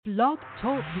Blog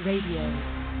Talk Radio.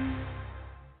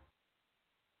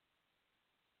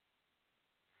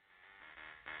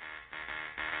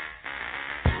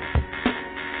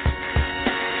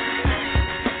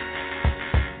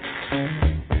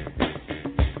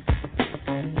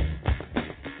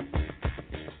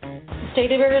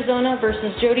 State of Arizona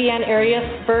versus Jody Ann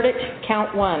Arias, verdict,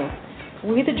 count 1.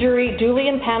 We, the jury, duly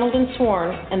impaneled and sworn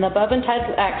in the above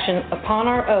entitled action, upon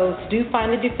our oaths, do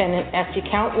find the defendant as to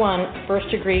count 1,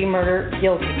 first-degree murder,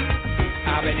 guilty.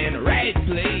 I've been in the right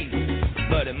place,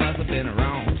 but it must have been the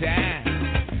wrong time.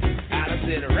 I done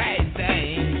said the right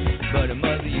thing, but it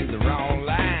must have used the wrong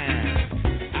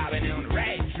line. I've been on the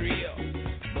right trail,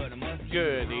 but it must have...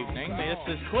 Good evening. This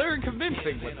is Clear and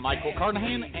Convincing with Michael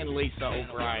Carnahan and Lisa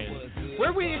O'Brien,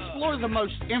 where we explore the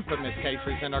most infamous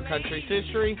cases in our country's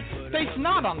history, based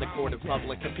not on the court of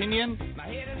public opinion,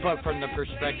 but from the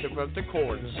perspective of the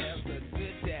courts.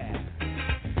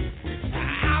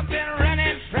 I've been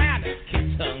running, trying to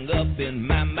get hung up in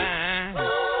my mind.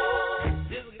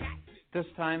 This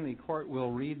time the court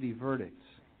will read the verdicts.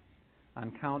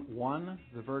 On count 1,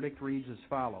 the verdict reads as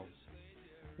follows.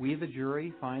 We, the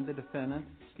jury, find the defendant,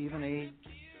 Stephen A.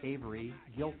 Avery,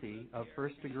 guilty of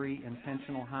first-degree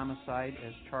intentional homicide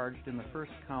as charged in the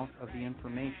first count of the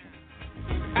information.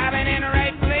 I've been in the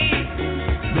right place,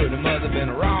 but it must have been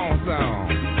the wrong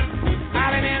song.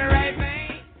 I've been in the right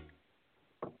thing.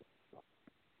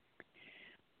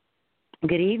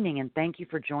 Good evening, and thank you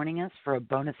for joining us for a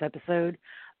bonus episode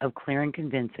of Clear and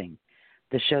Convincing,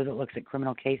 the show that looks at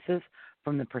criminal cases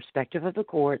from the perspective of the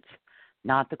courts,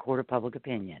 not the court of public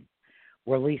opinion.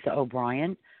 We're Lisa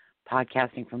O'Brien,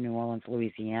 podcasting from New Orleans,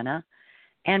 Louisiana,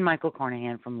 and Michael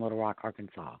Carnahan from Little Rock,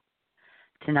 Arkansas.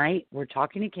 Tonight, we're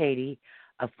talking to Katie,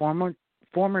 a former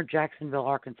Jacksonville,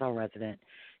 Arkansas resident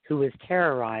who was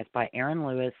terrorized by Arron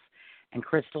Lewis and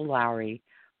Crystal Lowery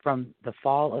from the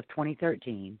fall of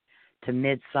 2013 to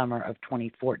midsummer of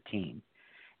 2014,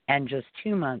 and just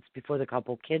 2 months before the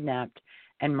couple kidnapped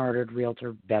and murdered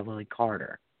realtor Beverly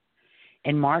Carter.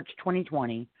 In March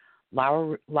 2020,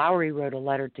 Lowery wrote a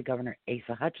letter to Governor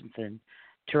Asa Hutchinson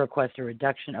to request a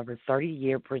reduction of her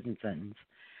 30-year prison sentence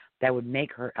that would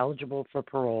make her eligible for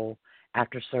parole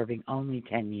after serving only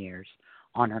 10 years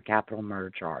on her capital murder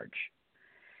charge.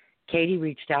 Katie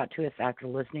reached out to us after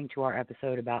listening to our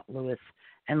episode about Lewis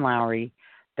and Lowery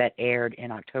that aired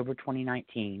in October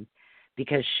 2019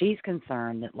 because she's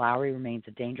concerned that Lowery remains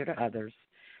a danger to others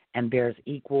and bears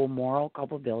equal moral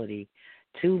culpability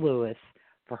to Lewis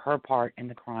for her part in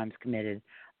the crimes committed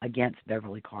against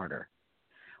Beverly Carter.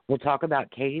 We'll talk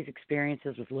about Katie's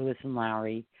experiences with Lewis and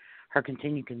Lowery, her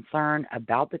continued concern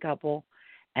about the couple,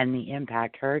 and the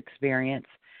impact her experience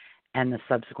and the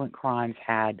subsequent crimes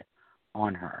had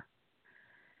on her.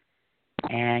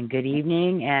 And good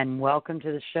evening, and welcome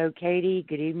to the show, Katie.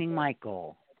 Good evening,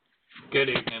 Michael. Good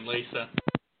evening, Lisa.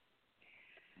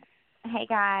 Hey,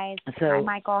 guys. Hi,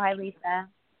 Michael. Hi, Lisa.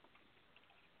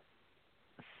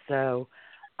 So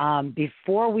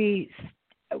before we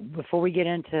get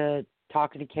into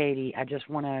talking to Katie, I just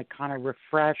want to kind of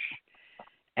refresh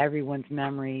everyone's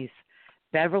memories.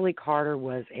 Beverly Carter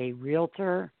was a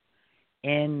realtor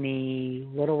in the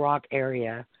Little Rock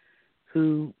area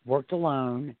who worked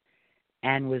alone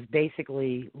and was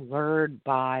basically lured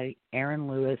by Arron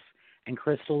Lewis and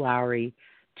Crystal Lowery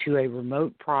to a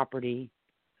remote property.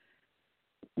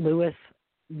 Lewis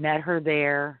met her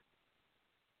there,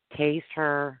 tased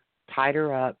her, tied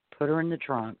her up, put her in the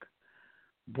trunk,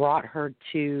 brought her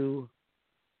to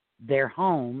their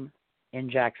home in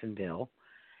Jacksonville,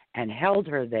 and held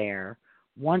her there.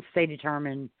 Once they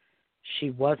determined she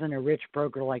wasn't a rich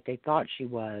broker like they thought she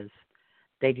was,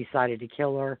 they decided to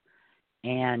kill her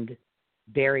and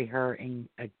bury her in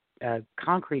a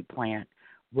concrete plant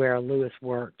where Lewis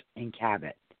worked in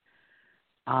Cabot.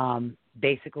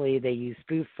 Basically, they used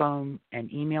spoof phone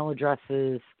and email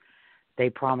addresses. They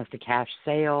promised a cash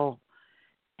sale,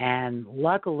 and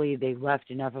luckily they left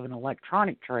enough of an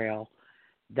electronic trail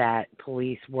that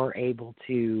police were able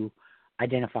to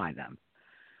identify them.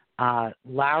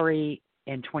 Lowery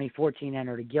in 2014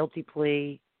 entered a guilty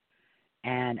plea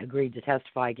and agreed to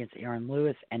testify against Arron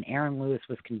Lewis, and Arron Lewis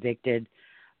was convicted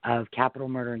of capital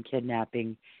murder and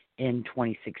kidnapping in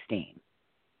 2016.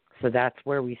 So that's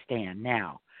where we stand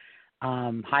now.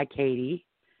 Hi, Katie.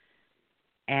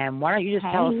 And why don't you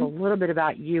just tell us a little bit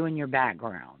about you and your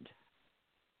background?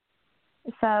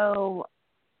 So,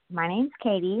 my name's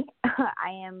Katie.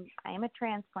 I am a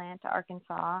transplant to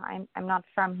Arkansas. I'm not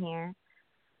from here.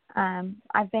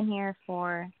 I've been here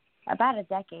for about a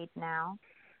decade now.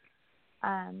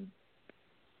 I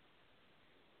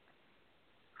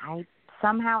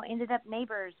somehow ended up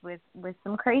neighbors with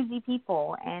some crazy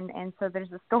people, and so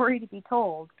there's a story to be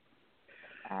told.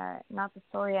 Not the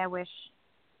story I wish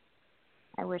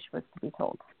was to be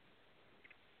told.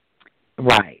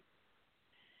 Right.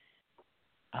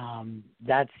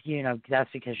 That's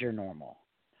because you're normal.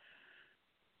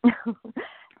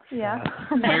 Yeah.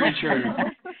 Very true.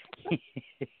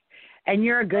 And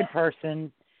you're a good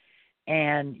person,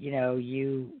 and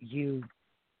you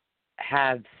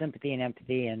have sympathy and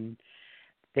empathy and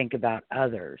think about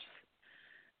others.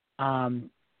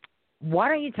 Why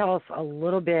don't you tell us a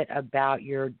little bit about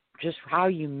just how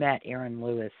you met Arron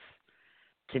Lewis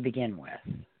to begin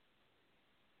with?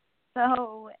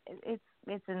 So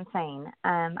it's insane.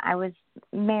 I was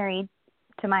married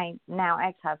to my now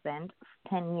ex-husband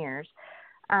 10 years,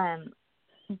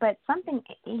 but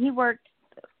he worked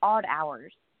odd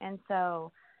hours, and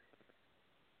so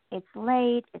it's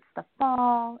late, it's the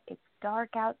fall, it's dark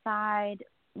outside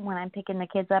when I'm picking the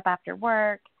kids up after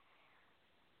work.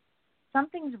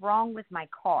 Something's wrong with my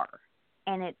car,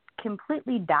 and it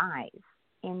completely dies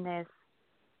in this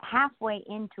halfway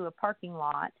into a parking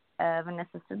lot of an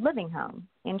assisted living home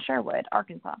in Sherwood,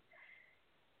 Arkansas.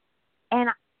 And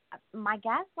my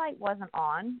gas light wasn't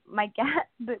on.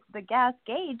 The gas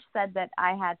gauge said that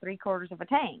I had 3/4 of a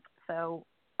tank. So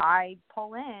I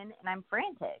pull in, and I'm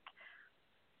frantic.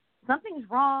 Something's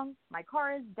wrong. My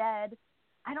car is dead.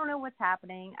 I don't know what's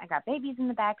happening. I got babies in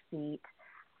the back seat.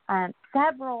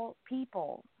 Several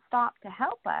people stopped to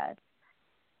help us,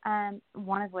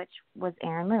 one of which was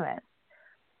Arron Lewis.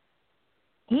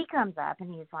 He comes up,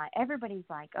 and everybody's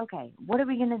like, okay, what are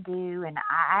we going to do? And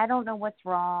I don't know what's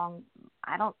wrong.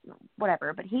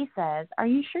 Whatever. But he says, are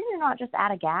you sure you're not just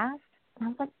out of gas? And I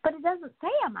was like, but it doesn't say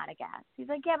I'm out of gas. He's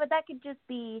like, yeah, but that could just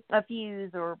be a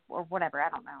fuse or whatever. I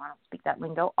don't know. I don't speak that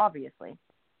lingo, obviously.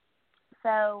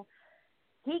 So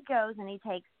he goes and he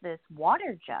takes this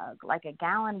water jug, like a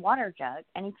gallon water jug,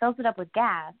 and he fills it up with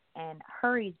gas and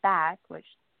hurries back, which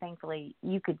thankfully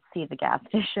you could see the gas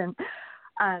station.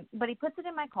 But he puts it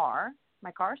in my car.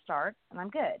 My car starts, and I'm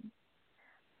good.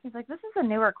 He's like, this is a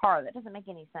newer car. That doesn't make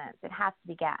any sense. It has to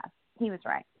be gas. He was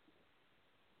right.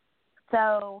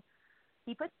 So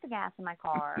he puts the gas in my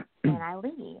car, and I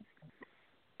leave.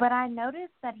 But I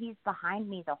noticed that he's behind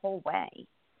me the whole way.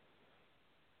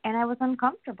 And I was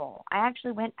uncomfortable. I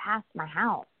actually went past my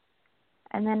house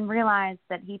and then realized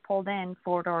that he pulled in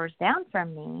 4 doors down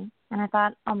from me. And I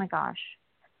thought, oh, my gosh,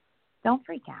 don't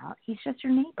freak out. He's just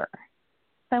your neighbor.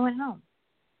 So I went home.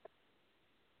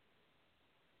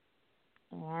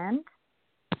 And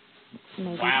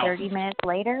maybe 30 minutes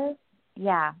later,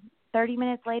 30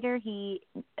 minutes later,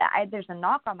 there's a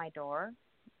knock on my door.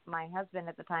 My husband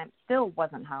at the time still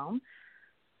wasn't home.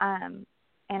 And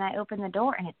I opened the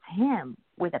door, and it's him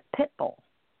with a pit bull.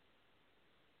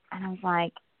 And I was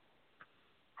like,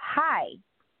 hi.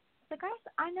 So, guys,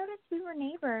 I noticed we were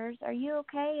neighbors. Are you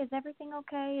okay? Is everything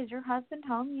okay? Is your husband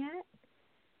home yet?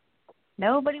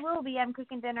 Nobody will be. I'm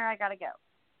cooking dinner. I got to go.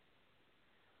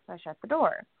 So I shut the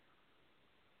door.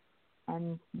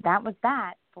 And that was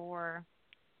that for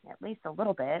at least a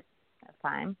little bit of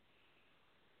time.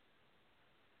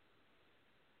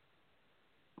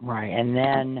 Right, and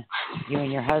then you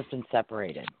and your husband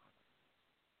separated.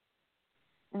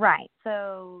 Right.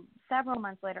 So several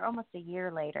months later, almost a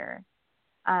year later,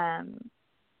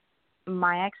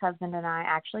 my ex-husband and I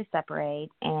actually separate,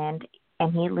 and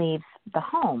he leaves the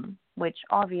home, which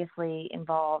obviously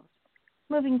involves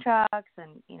moving trucks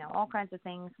and, all kinds of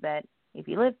things that if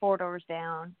you live 4 doors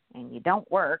down and you don't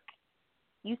work,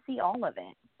 you see all of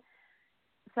it.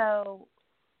 So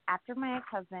after my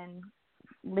ex-husband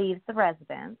leaves the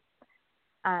residence,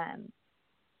 Arron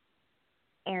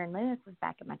Lewis was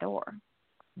back at my door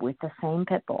with the same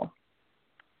pit bull.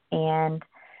 And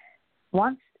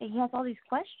once he has all these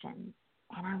questions,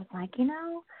 and I was like,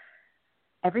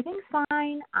 everything's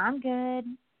fine. I'm good.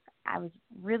 I was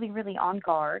really, really on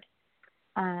guard.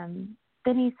 Then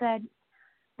he said,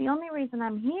 the only reason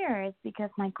I'm here is because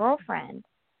my girlfriend,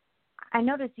 I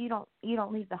noticed you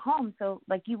don't leave the home, so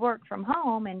like you work from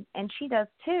home, and she does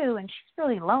too, and she's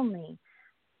really lonely.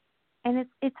 And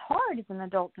it's hard as an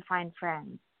adult to find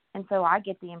friends. And so I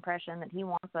get the impression that he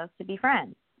wants us to be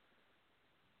friends.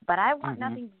 But I want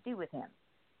nothing to do with him.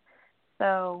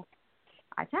 So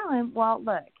I tell him, well,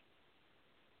 look,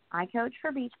 I coach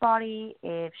for Beachbody.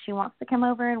 If she wants to come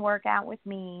over and work out with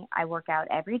me, I work out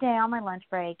every day on my lunch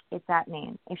break. It's at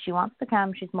noon. If she wants to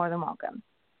come, she's more than welcome.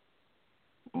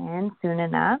 And soon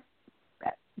enough,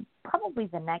 probably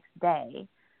the next day,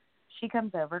 she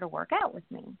comes over to work out with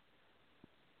me,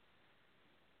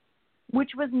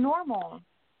 which was normal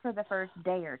for the first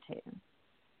day or two.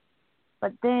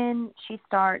 But then she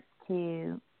starts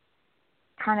to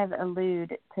kind of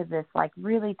allude to this, like,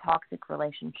 really toxic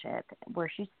relationship where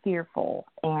she's fearful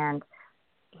and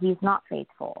he's not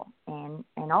faithful and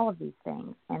all of these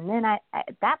things. And then at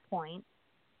that point,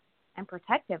 I'm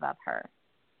protective of her.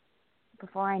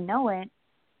 Before I know it,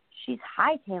 she's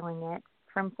hightailing it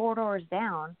from 4 doors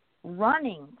down,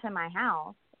 running to my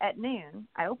house at noon.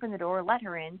 I open the door, let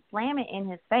her in, slam it in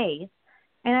his face,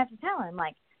 and I have to tell him,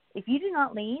 like, if you do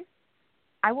not leave,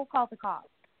 I will call the cops.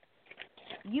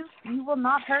 You will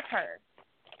not hurt her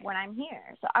when I'm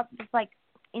here. So I was, like,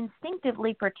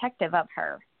 instinctively protective of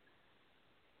her.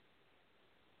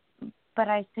 But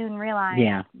I soon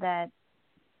realized that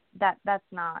that's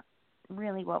not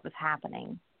really what was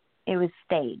happening. It was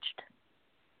staged.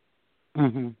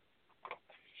 Mm-hmm.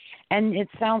 And it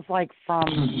sounds like from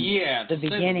the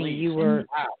beginning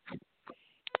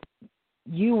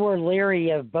you were leery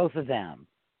of both of them.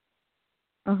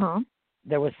 Uh-huh.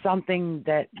 There was something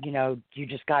that, you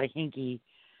just got a hinky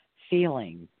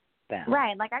feeling then.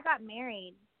 Right. Like, I got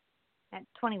married at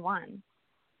 21,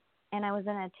 and I was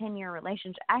in a 10-year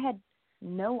relationship. I had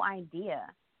no idea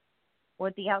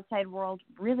what the outside world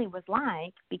really was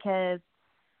like because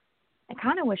I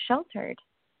kind of was sheltered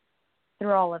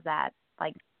through all of that,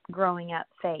 like, growing up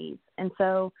phase. And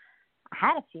so I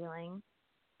had a feeling,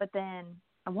 but then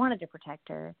I wanted to protect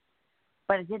her,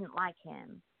 but I didn't like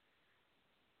him.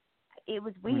 It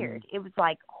was weird. It was,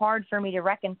 like, hard for me to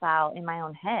reconcile in my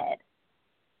own head.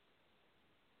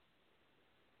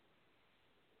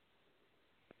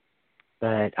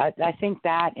 But I think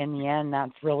that, in the end,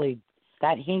 that's really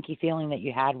that hinky feeling that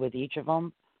you had with each of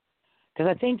them. Because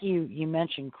I think you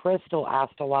mentioned Crystal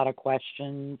asked a lot of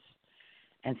questions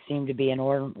and seemed to be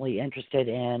inordinately interested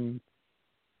in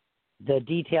the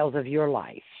details of your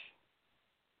life.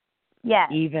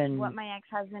 Yes. Even what my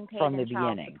ex-husband paid from in the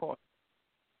child beginning. support.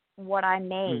 What I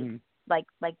made, like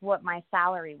what my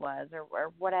salary was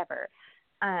or whatever,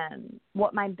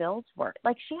 what my bills were.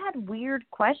 Like, she had weird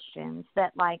questions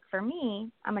that, like, for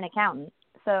me, I'm an accountant,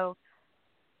 so,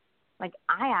 like,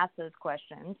 I ask those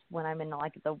questions when I'm in,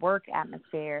 like, the work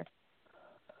atmosphere,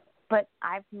 but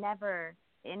I've never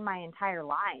in my entire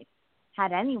life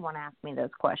had anyone ask me those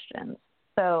questions.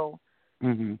 So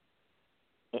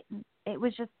it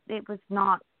was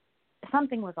not,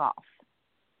 something was off.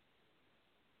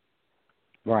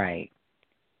 Right.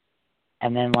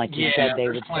 And then, like you said, they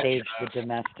would stage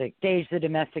the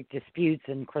domestic disputes,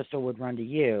 and Crystal would run to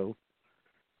you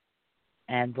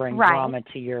and bring drama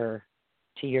to your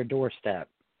doorstep.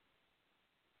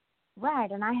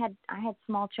 Right, and I had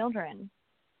small children,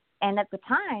 and at the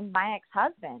time, my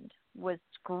ex-husband was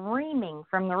screaming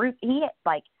from the roof. He had,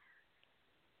 like,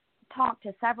 talked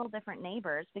to several different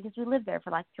neighbors because we lived there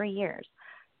for like 3 years,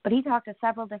 but he talked to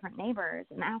several different neighbors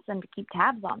and asked them to keep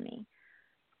tabs on me,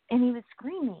 and he was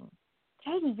screaming,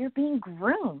 "Katie, you're being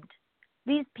groomed.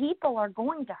 These people are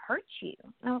going to hurt you."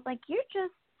 And I was like,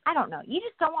 I don't know. You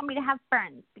just don't want me to have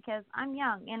friends because I'm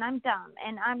young and I'm dumb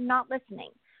and I'm not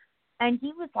listening. And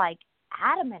he was, like,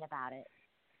 adamant about it.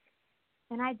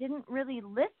 And I didn't really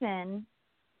listen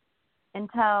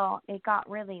until it got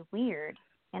really weird.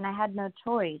 And I had no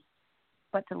choice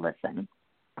but to listen.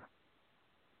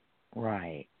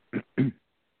 Right.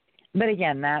 But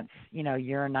again, that's,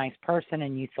 you're a nice person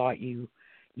and you thought you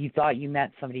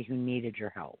met somebody who needed your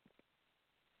help.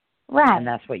 Right. And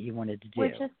that's what you wanted to do.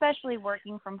 Which, especially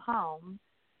working from home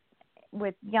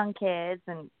with young kids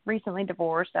and recently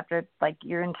divorced after, like,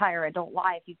 your entire adult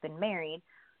life, you've been married.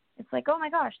 It's like, oh my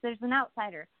gosh, there's an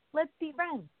outsider. Let's be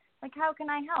friends. Like, how can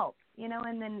I help?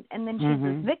 And then she's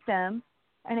this victim,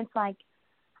 and it's like,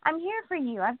 I'm here for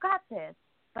you. I've got this.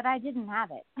 But I didn't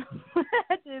have it. I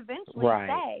had to eventually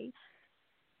say,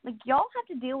 like, y'all have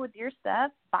to deal with your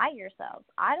stuff by yourselves.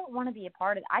 I don't want to be a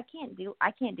part of it. I can't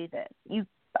do this.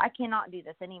 I cannot do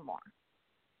this anymore.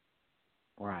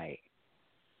 Right.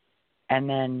 And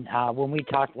then when we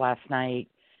talked last night,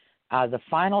 the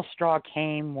final straw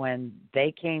came when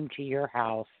they came to your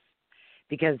house,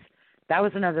 because that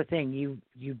was another thing.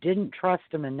 You didn't trust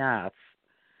them enough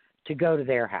to go to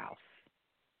their house.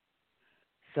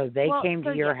 So they came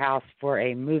to your house for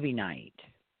a movie night.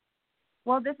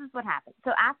 Well, this is what happened.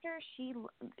 So after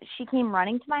she came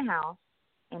running to my house,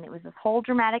 and it was this whole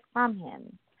dramatic from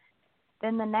him,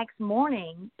 then the next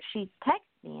morning she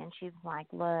texted me, and she's like,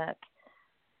 look,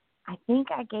 I think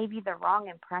I gave you the wrong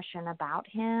impression about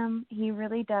him. He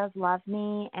really does love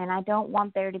me, and I don't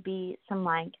want there to be some,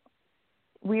 like,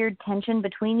 weird tension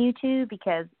between you two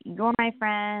because you're my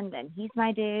friend and he's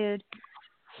my dude.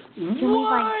 Can we,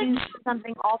 like, do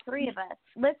something, all three of us?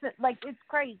 Listen, like, it's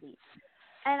crazy.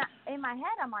 And in my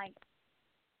head, I'm like,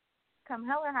 come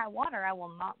hell or high water, I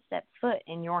will not step foot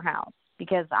in your house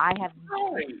because I have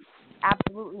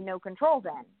absolutely no control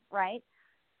then, right?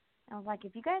 I was like,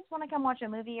 if you guys want to come watch a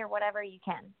movie or whatever, you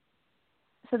can.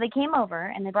 So they came over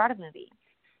and they brought a movie.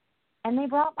 And they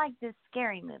brought like this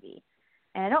scary movie.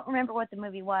 And I don't remember what the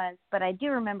movie was, but I do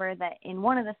remember that in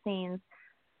one of the scenes,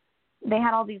 they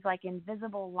had all these like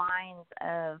invisible lines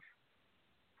of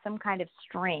some kind of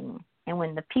string. And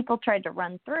when the people tried to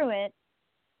run through it,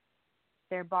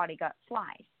 their body got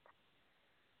sliced.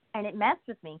 And it messed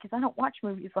with me because I don't watch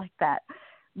movies like that.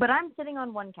 But I'm sitting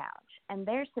on one couch, and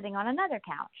they're sitting on another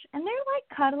couch. And they're,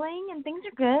 like, cuddling, and things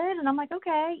are good. And I'm like,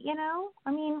 okay, you know.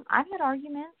 I mean, I've had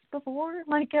arguments before.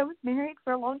 Like, I was married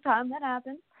for a long time. That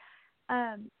happens.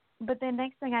 But then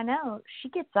next thing I know, she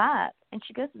gets up, and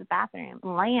she goes to the bathroom,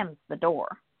 slams the door.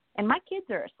 And my kids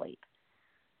are asleep.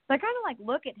 So I kind of, like,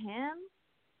 look at him,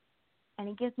 and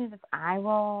he gives me this eye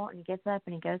roll, and he gets up,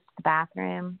 and he goes to the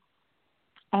bathroom.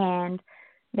 And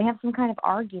they have some kind of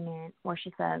argument where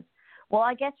she says, well,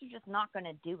 I guess you're just not going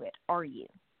to do it, are you?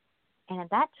 And at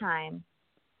that time,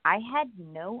 I had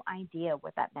no idea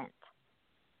what that meant.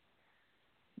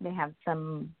 They have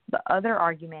the other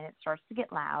argument. It starts to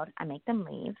get loud. I make them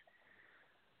leave.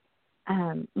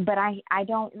 But I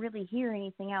don't really hear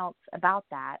anything else about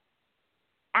that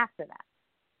after that.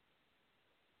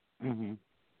 Mm-hmm.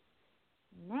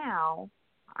 Now,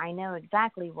 I know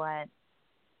exactly what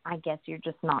I guess you're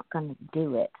just not going to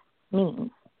do it means.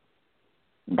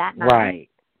 That night, right.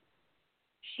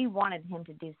 She wanted him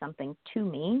to do something to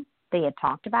me. They had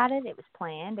talked about it. It was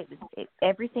planned.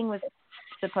 Everything was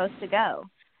supposed to go.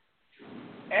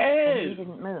 And he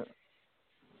didn't move.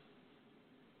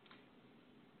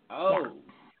 Oh. Yeah.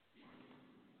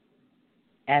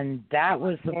 And that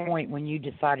was the point when you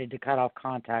decided to cut off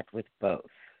contact with both.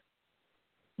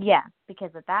 Yeah,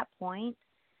 because at that point,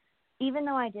 even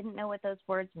though I didn't know what those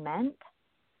words meant,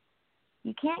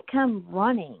 you can't come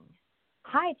running,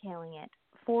 hightailing it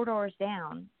 4 doors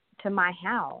down to my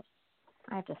house.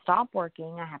 I have to stop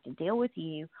working. I have to deal with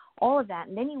you, all of that.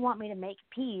 And then you want me to make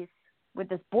peace with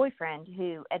this boyfriend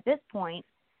who, at this point,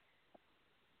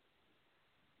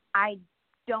 I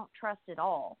don't trust at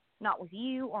all. Not with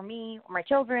you or me or my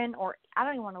children, or I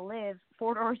don't even want to live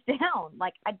 4 doors down.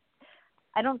 Like,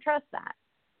 I don't trust that.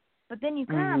 But then you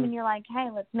come and you're like, hey,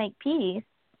 let's make peace.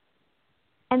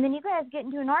 And then you guys get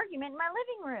into an argument in my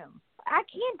living room. I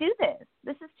can't do this.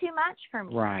 This is too much for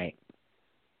me. Right.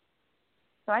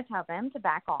 So I tell them to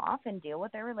back off and deal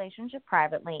with their relationship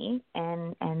privately,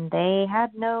 and they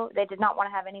did not want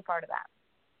to have any part of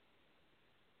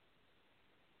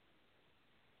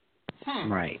that.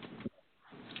 Right.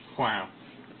 Wow.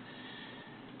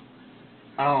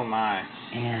 Oh my.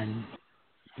 And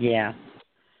yeah.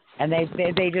 And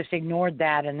they just ignored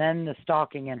that, and then the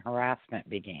stalking and harassment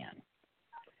began.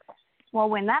 Well,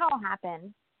 when that all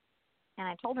happened, and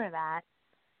I told her that,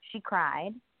 she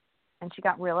cried, and she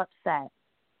got real upset,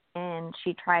 and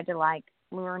she tried to, like,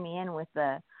 lure me in with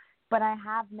but I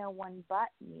have no one but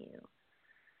you,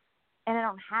 and I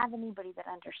don't have anybody that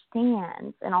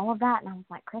understands, and all of that, and I was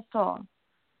like, Crystal,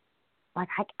 like,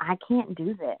 I can't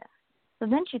do this. So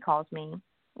then she calls me.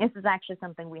 This is actually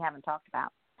something we haven't talked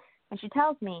about. And she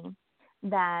tells me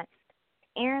that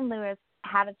Arron Lewis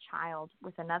had a child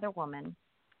with another woman,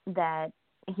 that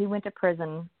he went to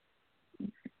prison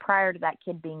prior to that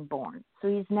kid being born. So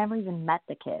he's never even met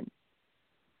the kid.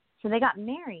 So they got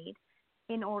married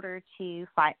in order to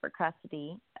fight for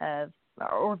custody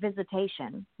or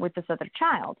visitation with this other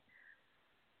child.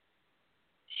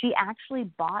 She actually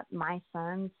bought my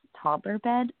son's toddler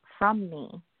bed from me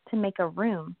to make a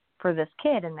room for this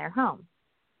kid in their home.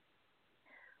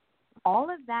 All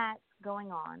of that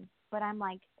going on, but I'm,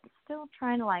 like, still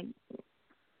trying to, like,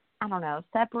 I don't know,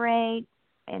 separate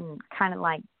and kind of,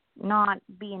 like, not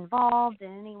be involved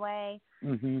in any way.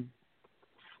 Mm-hmm.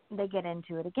 They get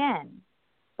into it again.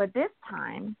 But this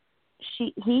time,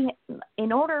 he,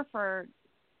 in order for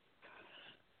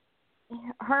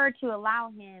her to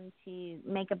allow him to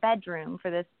make a bedroom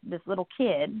for this little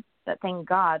kid, that thank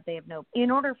God they have in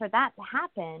order for that to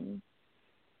happen,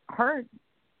 her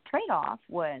trade-off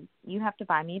was, you have to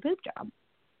buy me a boob job.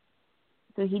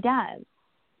 So he does.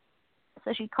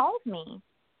 So she calls me.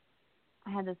 I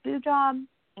had this boob job.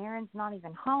 Aaron's not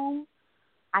even home.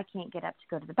 I can't get up to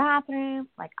go to the bathroom.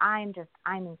 Like, I'm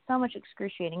in so much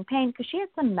excruciating pain because she had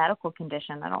some medical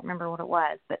condition. I don't remember what it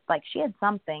was, but, like, she had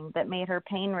something that made her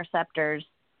pain receptors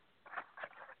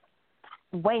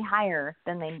way higher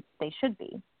than they should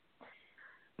be.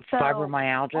 So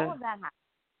Fibromyalgia? All of that happened.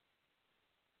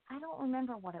 I don't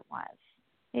remember what it was.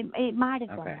 It might have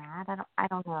been that. I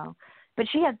don't know. But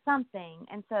she had something,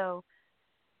 and so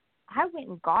I went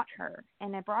and got her,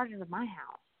 and I brought her to my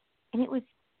house. And it was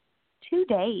 2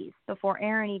 days before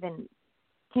Arron even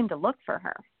came to look for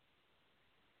her.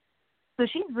 So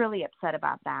she's really upset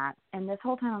about that. And this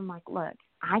whole time I'm like, look,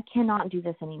 I cannot do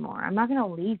this anymore. I'm not going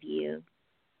to leave you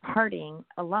hurting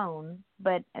alone.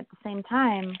 But at the same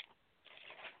time,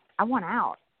 I want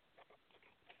out.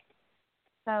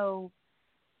 So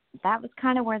that was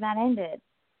kind of where that ended.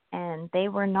 And they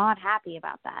were not happy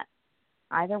about that,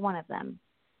 either one of them.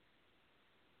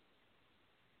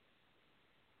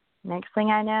 Next thing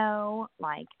I know,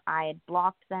 like, I had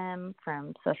blocked them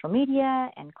from social media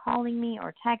and calling me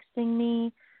or texting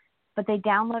me, but they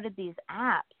downloaded these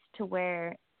apps to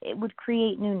where it would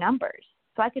create new numbers.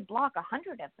 So I could block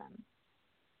 100 of them,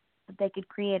 but they could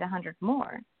create 100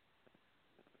 more.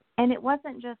 And it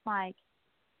wasn't just like,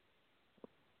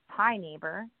 hi,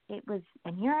 neighbor. It was,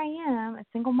 and here I am, a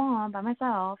single mom by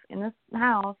myself in this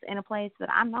house in a place that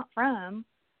I'm not from,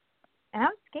 and I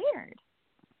was scared.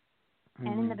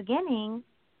 And in the beginning,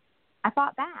 I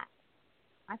fought back.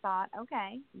 I thought,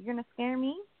 okay, you're going to scare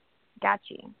me? Got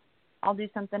you. I'll do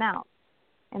something else.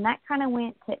 And that kind of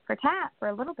went tit for tat for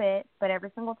a little bit, but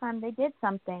every single time they did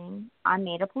something, I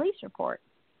made a police report.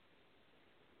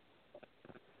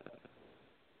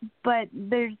 But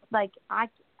there's, like, I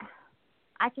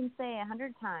can say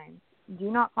 100 times, do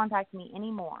not contact me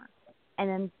anymore. And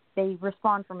then they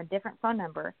respond from a different phone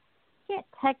number. You can't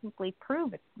technically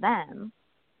prove it's them,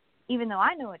 even though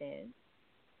I know it is.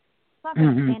 It's not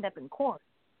going to stand up in court.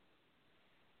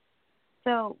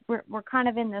 So we're kind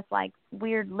of in this, like,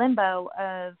 weird limbo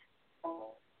of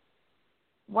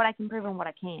what I can prove and what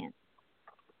I can't.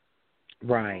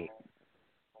 Right.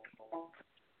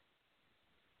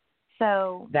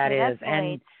 So that is,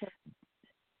 and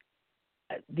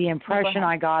the impression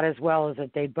I got as well is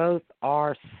that they both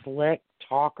are slick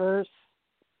talkers.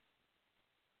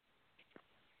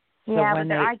 So yeah,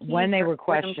 when they were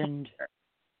questioned,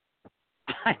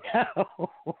 I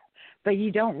know, but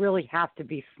you don't really have to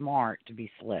be smart to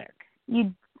be slick.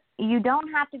 You don't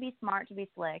have to be smart to be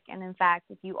slick, and in fact,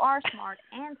 if you are smart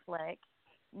and slick,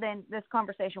 then this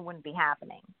conversation wouldn't be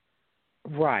happening.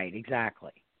 Right,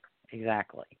 exactly.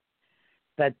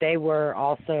 But they were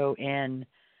also in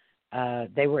a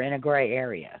gray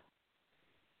area.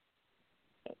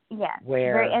 Yeah,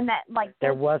 where and that, like,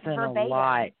 there wasn't verbatim, a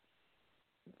lot.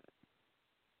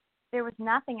 There was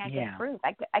nothing I could prove.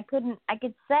 I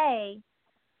could say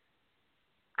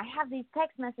I have these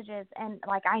text messages and,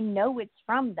 like, I know it's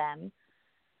from them,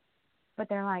 but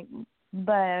they're like,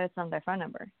 but it's on their phone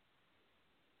number.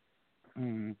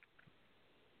 Mm.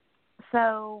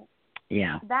 So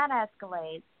yeah, that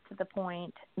escalates to the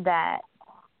point that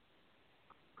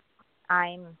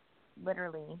I'm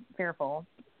literally fearful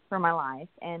for my life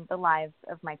and the lives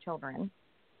of my children.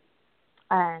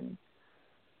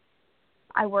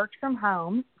 I worked from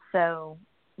home, so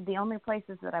the only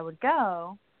places that I would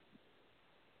go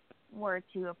were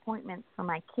to appointments for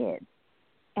my kids.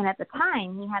 And at the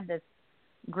time, he had this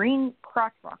green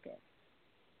crotch rocket.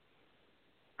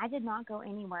 I did not go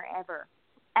anywhere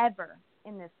ever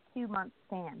in this 2-month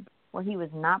span where he was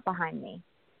not behind me.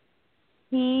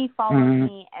 He followed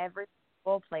me every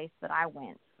single place that I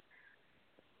went.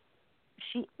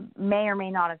 She may or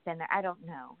may not have been there. I don't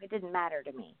know. It didn't matter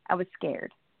to me. I was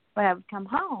scared. But I would come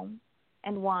home,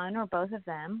 and one or both of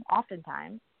them,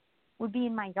 oftentimes, would be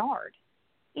in my yard.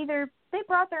 Either they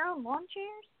brought their own lawn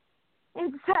chairs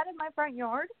and sat in my front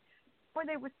yard, or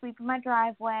they would sweep in my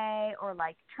driveway, or,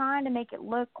 like, trying to make it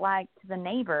look like to the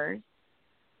neighbors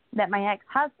that my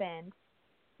ex-husband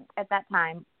at that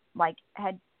time, like,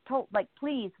 had told, like,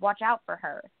 please watch out for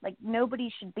her. Like, nobody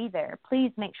should be there.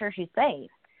 Please make sure she's safe.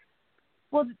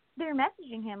 Well, they're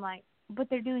messaging him like, but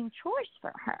they're doing chores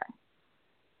for her.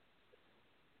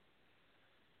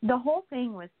 The whole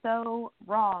thing was so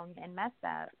wrong and messed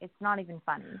up, it's not even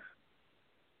funny.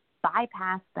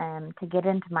 Bypassed them to get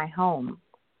into my home.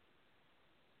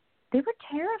 They were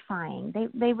terrifying.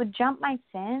 They would jump my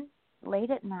fence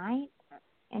late at night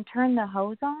and turn the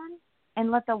hose on and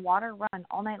let the water run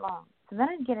all night long. So then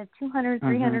I'd get a $200,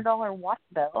 $300 water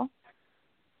bill,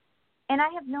 and I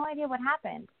have no idea what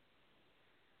happened.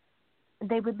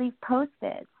 They would leave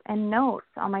Post-its and notes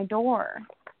on my door.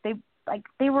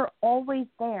 They were always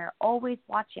there, always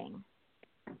watching.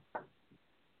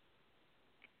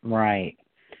 Right.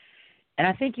 And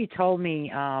I think you told me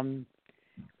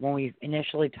when we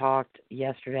initially talked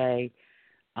yesterday,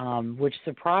 which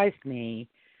surprised me,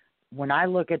 when I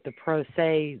look at the pro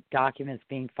se documents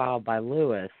being filed by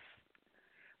Lewis,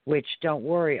 which, don't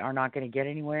worry, are not going to get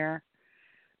anywhere,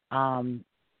 the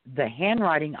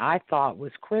handwriting I thought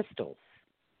was Crystal's,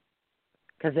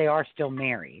 because they are still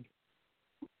married.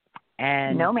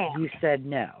 And No, ma'am. you said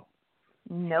no.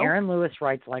 Nope. Arron Lewis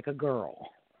writes like a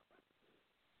girl.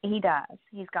 He does.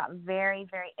 He's got very,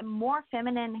 very more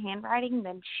feminine handwriting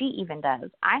than she even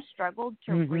does. I struggled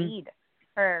to read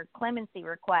her clemency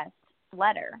request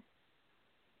letter.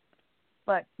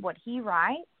 But what he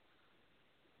writes,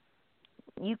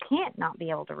 you can't not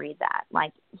be able to read that.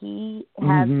 Like, he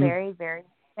has very, very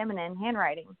feminine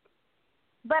handwriting.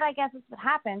 But I guess it's what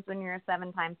happens when you're a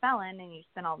 7-time felon and you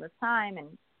spend all this time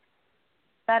in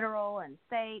federal and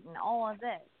state and all of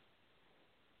this.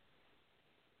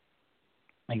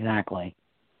 Exactly.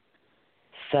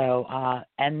 So,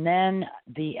 and then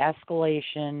the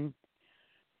escalation,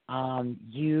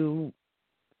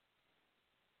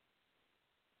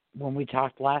 when we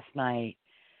talked last night,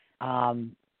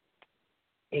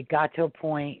 it got to a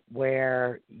point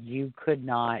where you could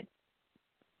not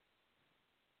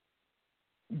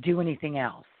do anything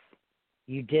else.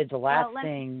 You did the last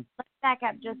thing. Let's back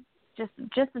up just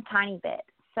a tiny bit.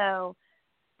 So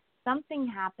something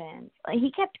happened.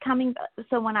 He kept coming.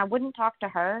 So when I wouldn't talk to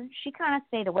her, she kind of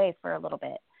stayed away for a little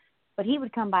bit. But he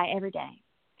would come by every day.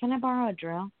 Can I borrow a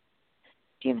drill?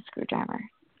 Do you have a screwdriver?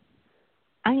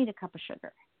 I need a cup of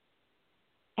sugar.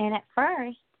 And at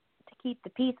first, to keep the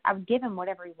peace, I would give him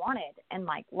whatever he wanted and,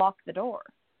 like, lock the door.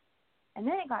 And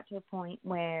then it got to a point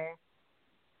where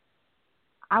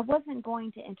I wasn't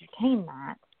going to entertain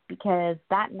that because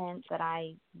that meant that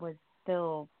I was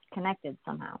still connected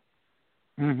somehow.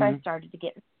 So I started to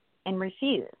get and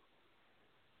refuse.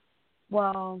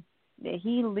 Well,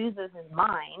 he loses his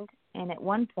mind, and at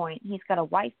one point he's got a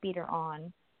wife beater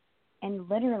on and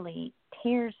literally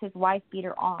tears his wife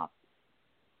beater off,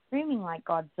 screaming like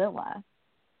Godzilla.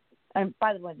 And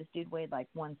by the way, this dude weighed like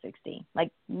 160.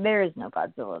 Like, there is no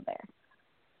Godzilla there.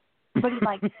 But he,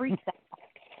 like, freaks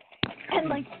out. And,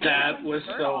 like, that was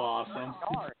so awesome.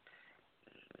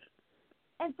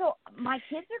 And so my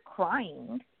kids are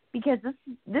crying because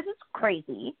this is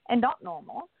crazy and not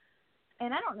normal,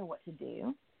 and I don't know what to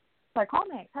do. So I called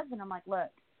my ex-husband. I'm like, look,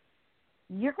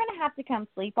 you're going to have to come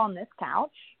sleep on this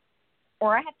couch,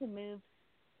 or I have to move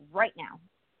right now,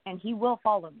 and he will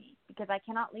follow me because I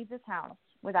cannot leave this house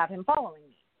without him following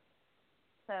me.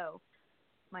 So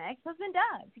my ex-husband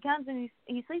does. He comes and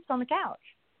he sleeps on the couch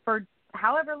for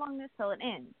however long this till it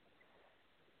ends.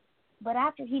 But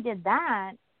after he did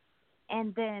that,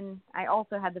 and then I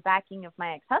also had the backing of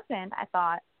my ex-husband, I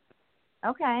thought,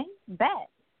 okay, bet.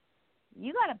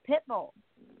 You got a pit bull,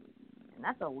 and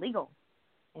that's illegal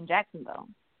in Jacksonville.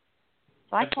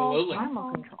 So I called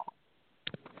animal control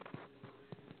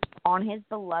on his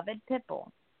beloved pit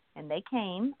bull, and they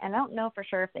came, and I don't know for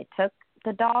sure if they took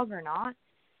the dog or not,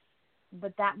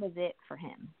 but that was it for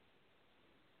him.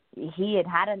 He had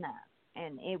had enough,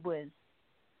 and it was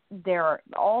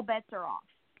all bets are off.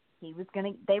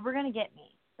 They were gonna get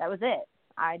me. That was it.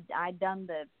 I'd done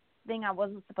the thing I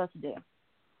wasn't supposed to do.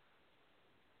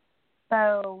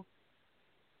 So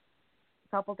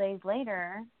a couple days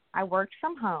later, I worked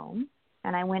from home,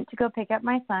 and I went to go pick up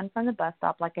my son from the bus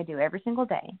stop like I do every single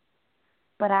day.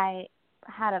 But I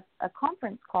had a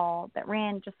conference call that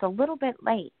ran just a little bit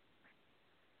late,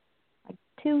 like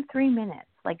 2-3 minutes,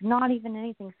 like not even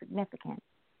anything significant.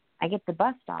 I get to the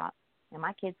bus stop, and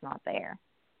my kid's not there.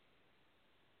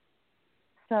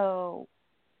 So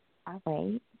I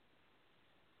wait.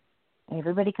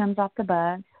 Everybody comes off the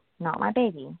bus, not my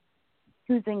baby,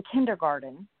 who's in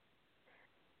kindergarten.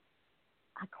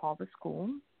 I call the school,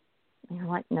 and they're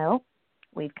like, nope,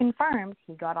 we've confirmed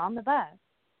he got on the bus.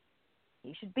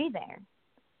 He should be there.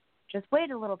 Just wait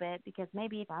a little bit, because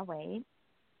maybe if I wait,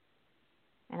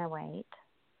 and I wait,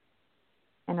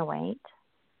 and I wait,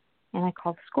 and I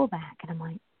call the school back, and I'm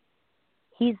like,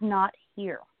 he's not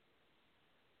here.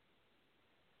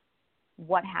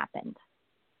 What happened?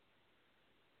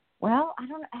 Well, I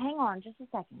don't know. Hang on just a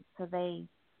second. So they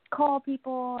call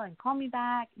people and call me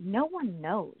back. No one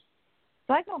knows.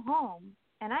 So I go home,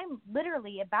 and I'm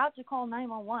literally about to call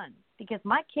 911 because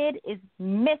my kid is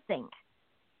missing.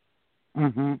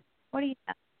 Mm-hmm. What do you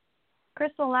know?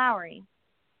 Crystal Lowery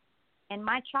and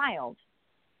my child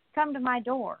come to my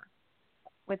door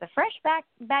with a fresh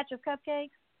batch of cupcakes,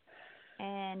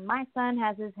 and my son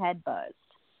has his head buzzed.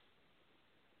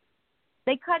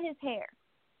 They cut his hair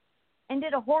and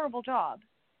did a horrible job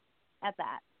at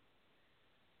that.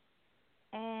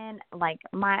 And, like,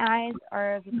 my eyes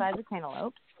are the size of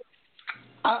cantaloupes.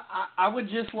 I would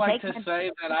just like to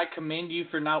say that I commend you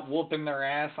for not whooping their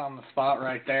ass on the spot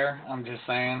right there. I'm just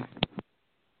saying.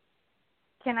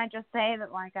 Can I just say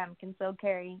that, like, I'm concealed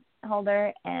carry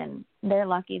holder, and they're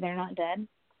lucky they're not dead?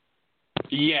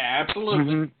 Yeah, absolutely.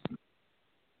 Mm-hmm.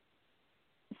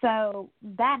 So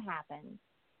that happened.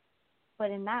 But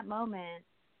in that moment,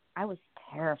 I was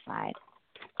terrified.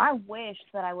 I wish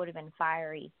that I would have been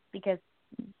fiery because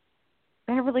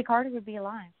Beverly Carter would be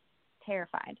alive.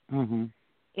 Terrified. Mm-hmm.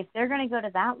 If they're going to go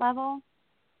to that level,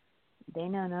 they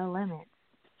know no limits.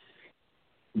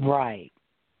 Right.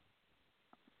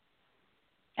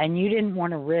 And you didn't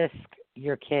want to risk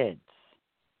your kids.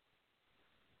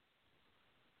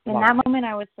 In that moment,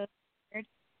 I was so scared.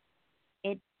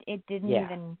 It didn't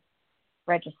even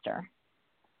register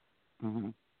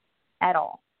at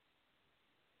all.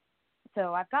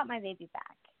 So I've got my baby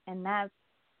back, and that's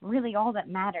really all that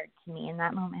mattered to me in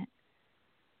that moment.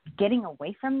 Getting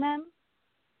away from them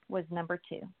was number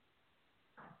 2.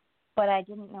 But I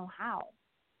didn't know how.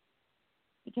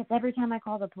 Because every time I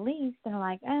call the police, they're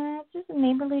like, it's just a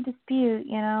neighborly dispute,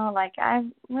 like, I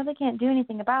really can't do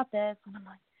anything about this. And I'm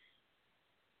like,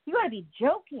 you got to be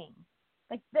joking.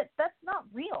 Like, that's not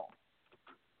real.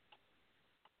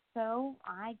 So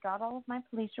I got all of my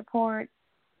police reports,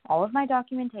 all of my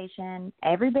documentation,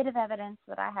 every bit of evidence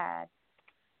that I had,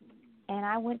 and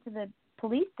I went to the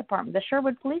police department, the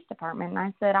Sherwood Police Department, and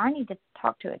I said, I need to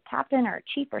talk to a captain or a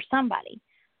chief or somebody.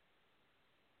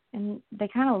 And they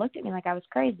kind of looked at me like I was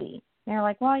crazy. They were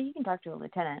like, well, you can talk to a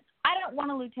lieutenant. I don't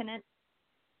want a lieutenant.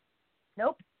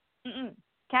 Nope. Mm-mm.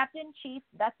 Captain, chief,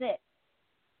 that's it.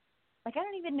 Like, I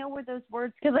don't even know where those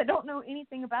words, because I don't know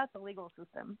anything about the legal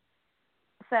system.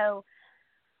 So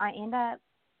I end up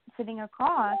sitting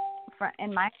across from,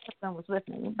 and my husband was with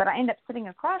me, but I end up sitting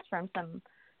across from some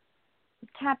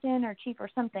captain or chief or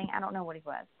something. I don't know what he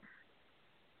was.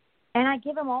 And I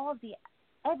give him all of the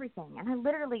everything, and I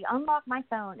literally unlock my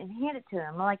phone and hand it to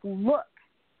him. I'm like, look,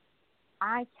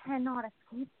 I cannot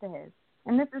escape this,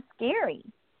 and this is scary.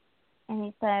 And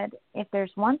he said, if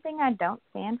there's one thing I don't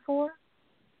stand for,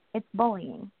 it's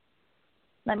bullying.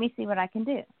 Let me see what I can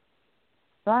do.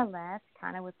 So I left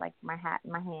kind of with, like, my hat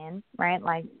in my hand, right?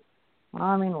 Like, well,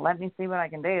 I mean, let me see what I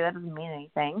can do. That doesn't mean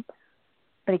anything.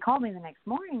 But he called me the next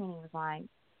morning, and he was like,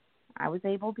 I was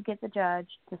able to get the judge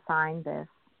to sign this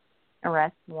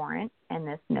arrest warrant and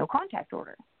this no contact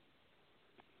order.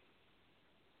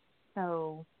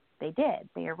 So they did.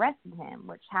 They arrested him,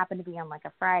 which happened to be on, like,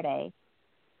 a Friday,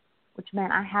 which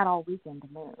meant I had all weekend to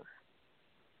move.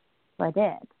 So I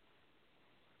did.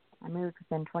 I moved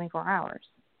within 24 hours.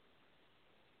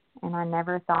 And I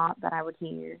never thought that I would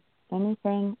hear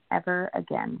anything ever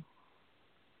again.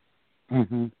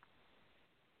 Mm-hmm.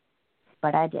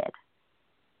 But I did.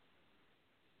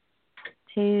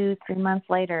 2-3 months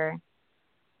later,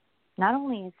 not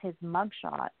only is his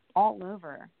mugshot all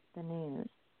over the news,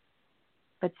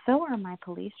 but so are my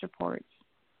police reports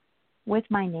with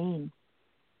my name.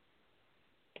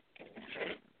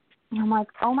 And I'm like,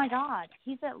 oh my God,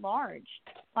 he's at large.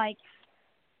 Like,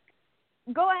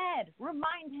 go ahead,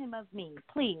 remind him of me,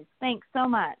 please. Thanks so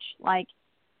much. Like,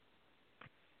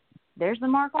 there's the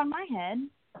mark on my head.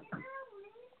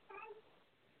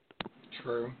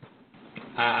 True.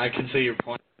 I can see your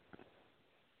point.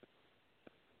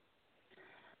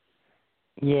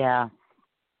 Yeah.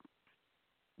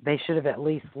 They should have at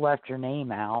least left your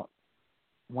name out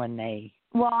when they...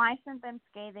 Well, I sent them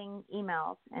scathing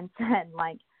emails and said,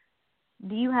 like,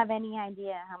 do you have any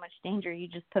idea how much danger you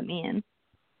just put me in?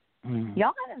 Mm.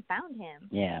 Y'all haven't found him.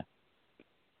 Yeah.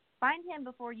 Find him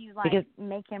before you, like, because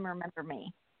make him remember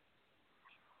me.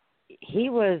 He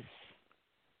was...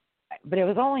 But it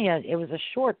was only it was a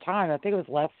short time. I think it was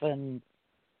less than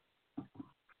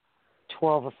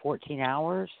 12 or 14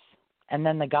 hours. And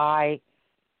then the guy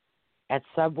at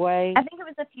Subway. I think it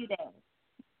was a few days.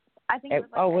 I think it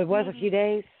was it was a few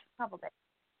days? A couple days.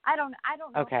 I don't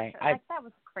know. Okay. For sure. Like, that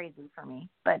was crazy for me.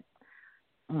 But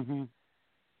mm-hmm.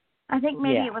 I think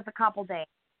maybe it was a couple days.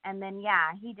 And then,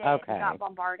 yeah, he did. Okay. He got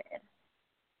bombarded.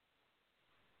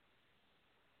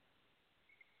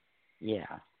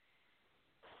 Yeah.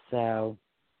 So,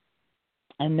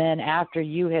 and then after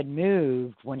you had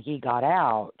moved, when he got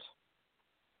out,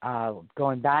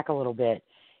 going back a little bit,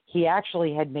 he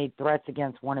actually had made threats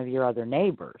against one of your other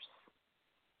neighbors.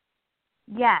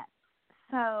 Yes.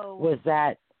 So. Was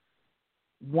that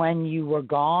when you were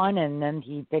gone and then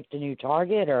he picked a new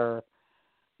target, or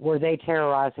were they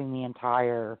terrorizing the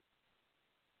entire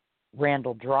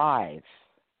Randall Drive?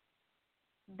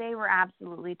 They were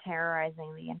absolutely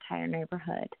terrorizing the entire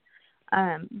neighborhood.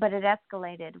 But it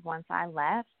escalated once I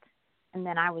left, and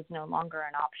then I was no longer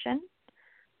an option.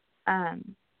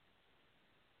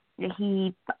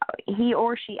 He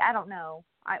or she, I don't know.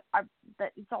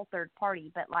 It's all third party,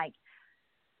 but, like,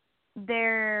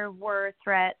 there were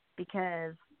threats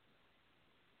because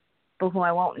people who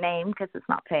I won't name because it's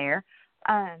not fair,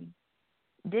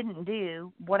 didn't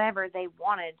do whatever they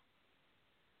wanted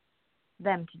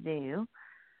them to do,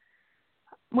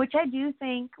 which I do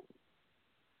think,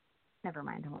 never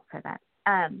mind, I won't say that.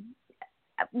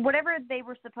 Whatever they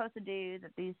were supposed to do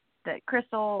that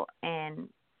Crystal and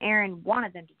Arron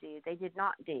wanted them to do, they did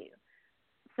not do.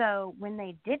 So when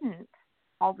they didn't,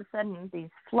 all of a sudden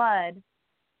this flood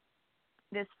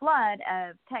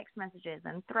of text messages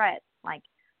and threats, like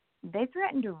they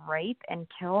threatened to rape and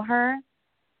kill her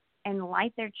and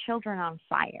light their children on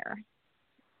fire.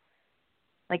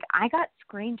 Like, I got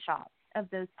screenshots of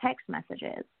those text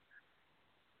messages.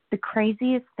 The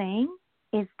craziest thing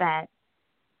is that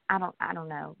I don't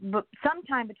know, but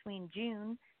sometime between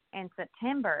June and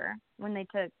September, when they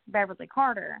took Beverly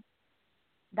Carter,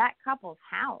 that couple's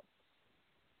house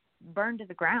burned to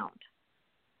the ground.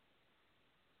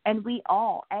 And we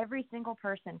all, every single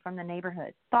person from the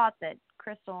neighborhood, thought that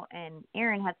Crystal and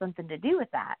Arron had something to do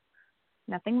with that.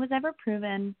 Nothing was ever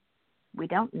proven. We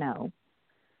don't know.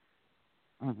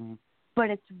 Mm-hmm. But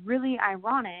it's really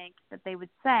ironic that they would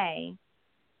say,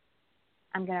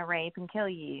 I'm going to rape and kill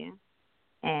you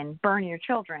and burn your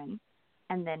children,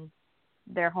 and then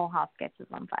their whole house catches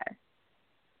on fire.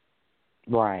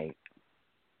 Right.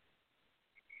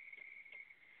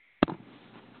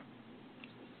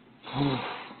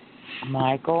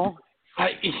 Michael,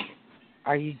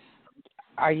 are you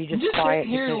just quiet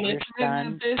here because you're listening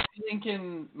stunned? to this,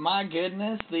 thinking, my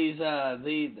goodness,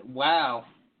 wow.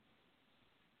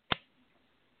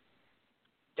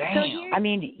 Damn. So I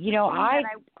mean,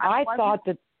 I thought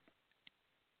that.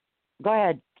 Go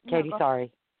ahead, Katie. No,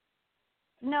 sorry.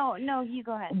 No, you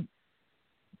go ahead.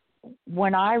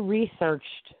 When I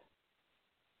researched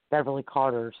Beverly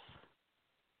Carter's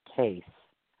case,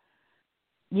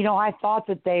 I thought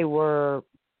that they were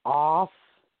off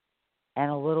and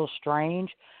a little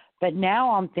strange, but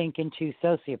now I'm thinking two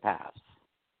sociopaths.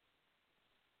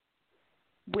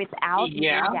 Without any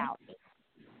doubt.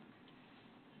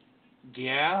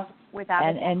 Yeah. Without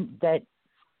and that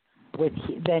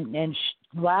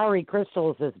Lowery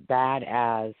Crystal is as bad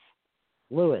as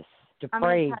Lewis,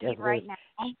 depraved as right Lewis.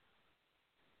 now,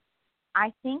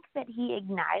 I think that he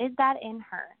ignited that in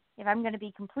her. If I'm going to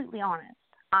be completely honest,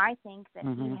 I think that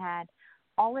he had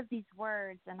all of these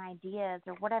words and ideas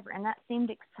or whatever, and that seemed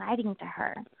exciting to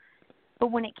her.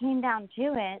 But when it came down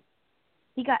to it,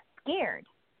 he got scared.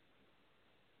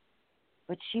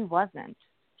 But she wasn't.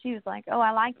 She was like, oh,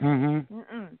 I like it.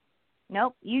 Mm-mm.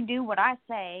 Nope, you do what I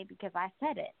say because I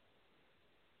said it.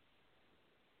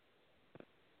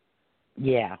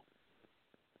 Yeah.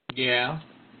 Yeah.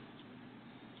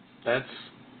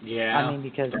 Yeah. I mean,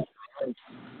 because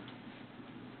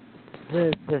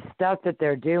the stuff that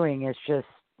they're doing is just,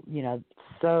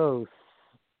 so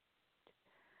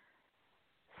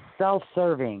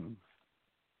self-serving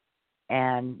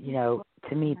and,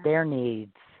 to meet their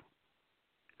needs.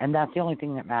 And that's the only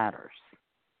thing that matters.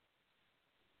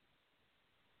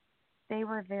 They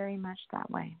were very much that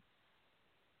way.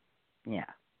 Yeah.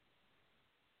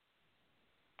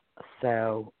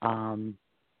 So, I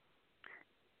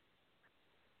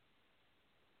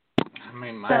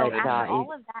mean, after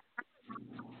all of that,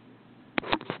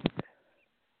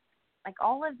 like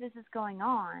all of this is going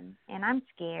on, and I'm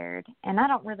scared, and I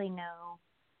don't really know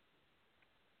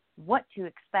what to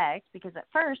expect because at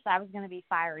first I was going to be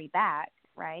fiery back,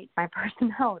 right? My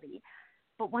personality.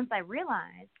 But once I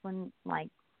realized when, like,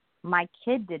 my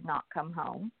kid did not come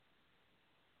home,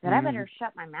 that I better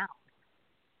shut my mouth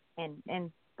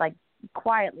and like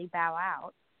quietly bow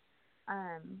out.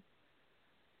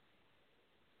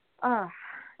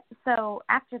 So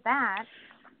after that,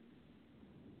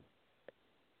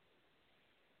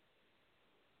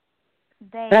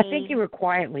 but I think you were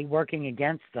quietly working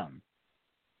against them.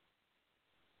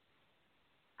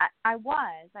 I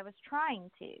was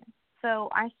trying to. So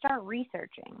I start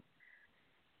researching.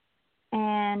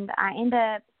 And I end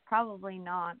up probably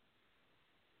not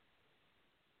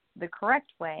the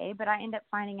correct way, but I end up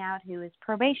finding out who his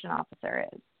probation officer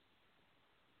is.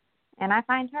 And I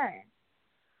find her.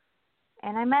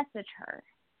 And I message her.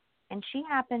 And she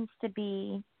happens to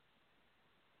be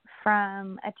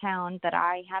from a town that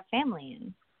I have family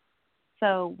in.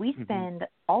 So we spend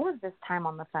all of this time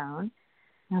on the phone.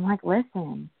 And I'm like,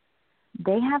 listen,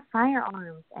 they have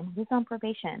firearms and he's on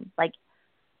probation. Like,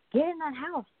 get in that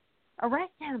house.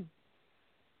 Arrest him.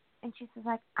 And she says,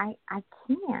 like, I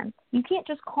can't. You can't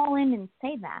just call in and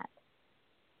say that.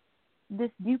 This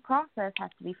due process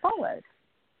has to be followed.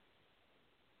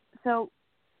 So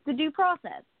the due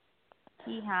process,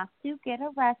 he has to get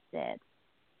arrested,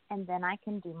 and then I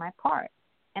can do my part.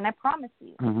 And I promise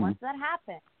you, once that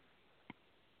happens,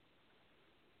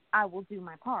 I will do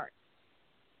my part.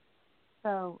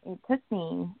 So it took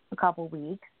me a couple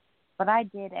weeks, but I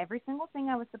did every single thing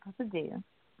I was supposed to do.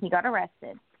 He got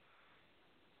arrested.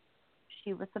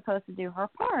 She was supposed to do her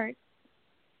part,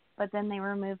 but then they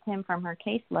removed him from her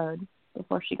caseload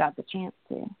before she got the chance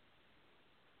to.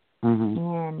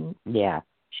 And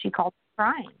she called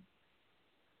crying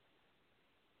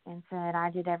and said,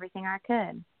 I did everything I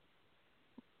could.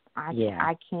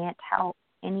 I can't help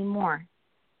anymore.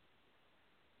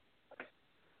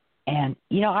 And,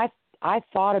 I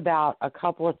thought about a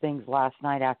couple of things last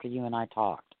night after you and I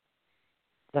talked.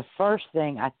 The first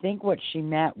thing, I think what she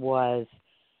meant was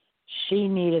she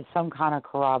needed some kind of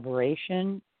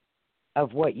corroboration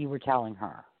of what you were telling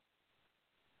her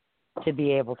to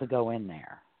be able to go in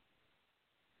there.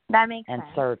 That makes and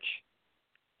sense. Search.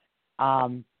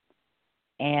 And,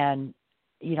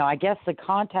 I guess the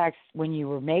context when you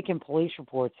were making police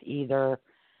reports, either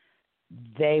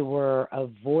they were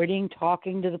avoiding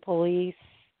talking to the police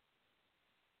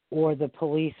or the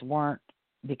police weren't,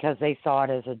 because they saw it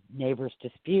as a neighbor's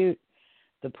dispute,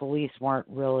 the police weren't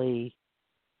really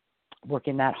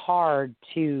working that hard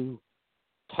to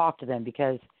talk to them,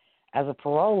 because as a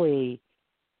parolee,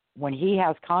 when he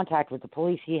has contact with the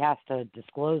police, he has to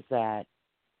disclose that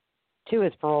to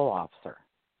his parole officer.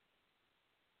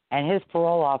 And his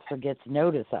parole officer gets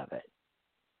notice of it.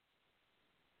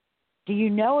 Do you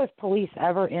know if police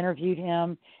ever interviewed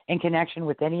him in connection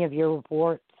with any of your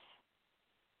reports?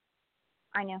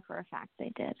 I know for a fact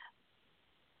they did.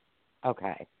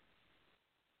 Okay.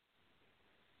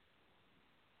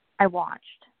 I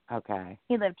watched. Okay.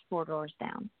 He lived 4 doors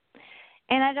down.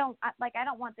 And I don't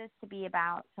want this to be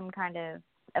about some kind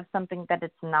of something that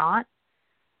it's not.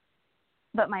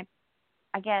 But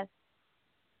I guess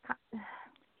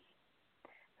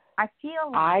I feel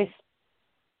like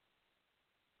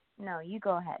No, you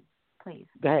go ahead, please.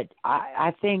 Go ahead.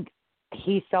 I think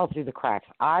he fell through the cracks.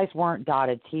 I's weren't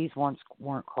dotted, T's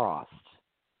weren't crossed.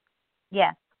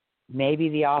 Yes. Maybe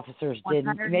the officers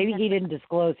didn't. Maybe he didn't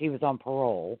disclose he was on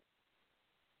parole.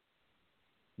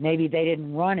 Maybe they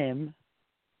didn't run him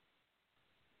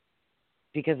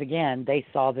because, again, they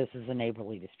saw this as a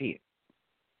neighborly dispute.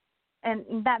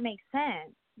 And that makes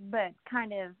sense. But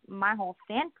kind of my whole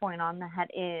standpoint on that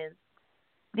is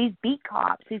these beat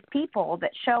cops, these people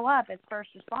that show up as first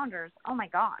responders, oh my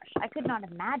gosh, I could not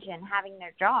imagine having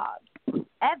their jobs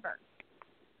ever.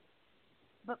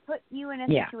 But put you in a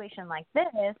situation like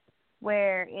this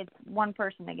where it's one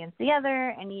person against the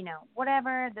other and,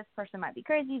 whatever, this person might be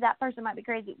crazy, that person might be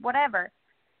crazy, whatever.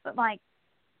 But,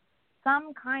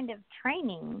 some kind of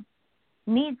training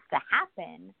needs to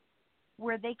happen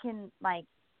where they can,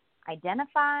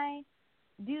 identify,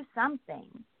 do something,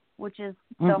 which is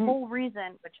the whole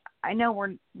reason, which I know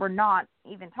we're not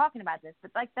even talking about this,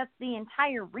 but that's the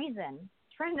entire reason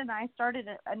Trent and I started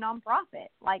a nonprofit.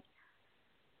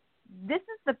 This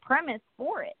is the premise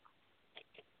for it.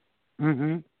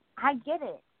 I get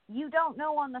it. You don't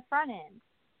know on the front end.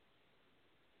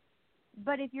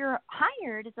 But if you're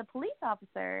hired as a police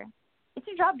officer, it's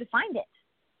your job to find it.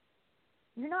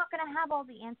 You're not going to have all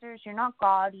the answers. You're not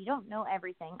God. You don't know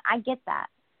everything. I get that.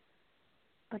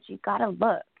 But you got to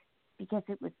look because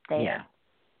it was there. Yeah.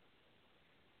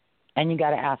 And you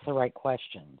got to ask the right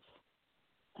questions.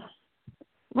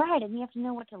 Right, and you have to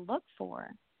know what to look for.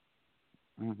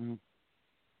 You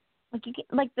get,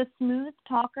 the smooth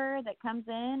talker that comes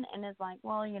in and is like,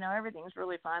 well, everything's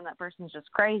really fine. That person's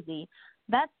just crazy.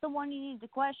 That's the one you need to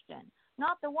question,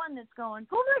 not the one that's going,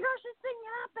 oh my gosh, this thing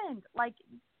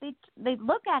happened. They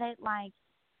look at it like,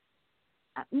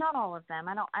 not all of them.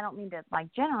 I don't mean to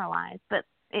generalize, but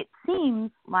it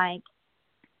seems like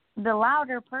the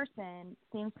louder person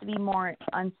seems to be more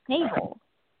unstable.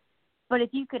 But if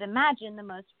you could imagine the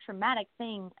most traumatic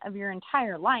thing of your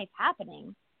entire life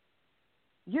happening,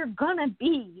 you're going to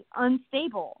be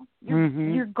unstable.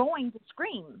 You're going to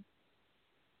scream.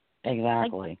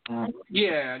 Exactly.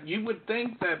 Yeah, you would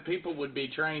think that people would be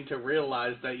trained to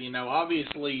realize that,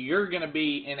 obviously you're going to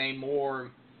be in a more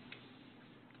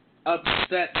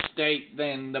upset state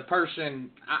than the person.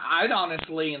 I'd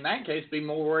honestly, in that case, be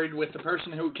more worried with the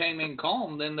person who came in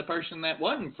calm than the person that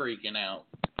wasn't freaking out.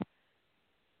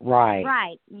 Right.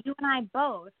 Right. You and I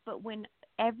both, but when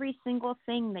every single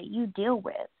thing that you deal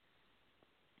with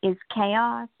is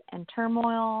chaos and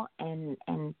turmoil and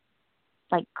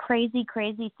crazy,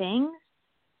 crazy things,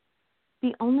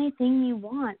 the only thing you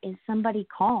want is somebody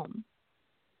calm.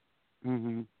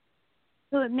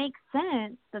 So it makes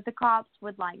sense that the cops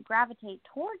would gravitate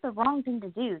toward the wrong thing to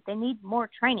do. They need more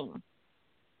training.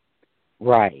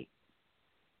 Right.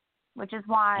 Which is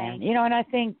why... And, and I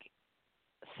think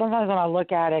sometimes when I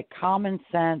look at it, common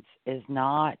sense is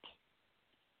not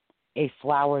a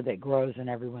flower that grows in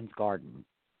everyone's garden.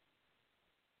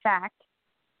 Fact.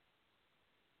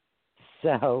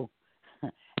 So,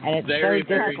 and it's Very, so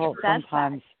very difficult true.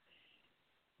 sometimes.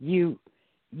 You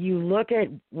look at,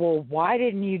 well, why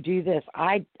didn't you do this?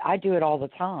 I do it all the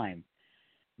time.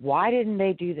 Why didn't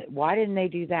they do that? Why didn't they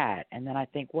do that? And then I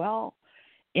think, well,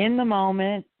 in the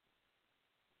moment,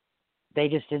 they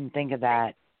just didn't think of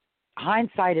that.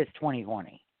 Hindsight is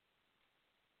 20/20.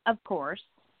 Of course.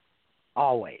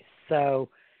 Always. So,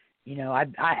 you know,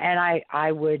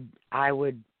 I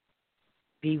would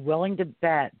be willing to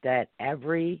bet that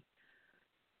every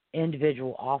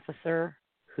individual officer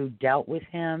who dealt with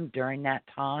him during that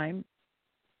time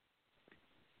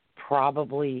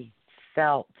probably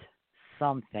felt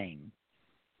something.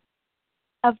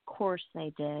 Of course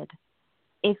they did.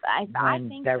 If I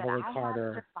think Beverly that I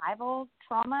Carter have survival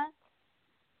trauma,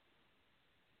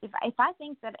 if I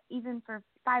think that even for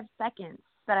 5 seconds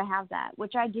that I have that,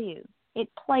 which I do, it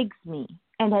plagues me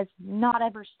and has not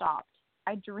ever stopped.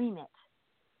 I dream it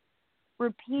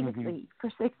repeatedly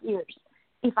for 6 years.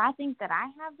 If I think that I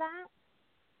have that,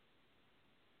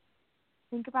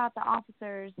 think about the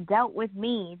officers dealt with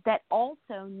me that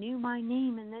also knew my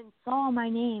name and then saw my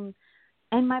name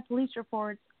and my police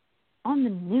reports on the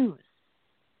news.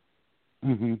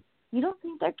 Mm-hmm. You don't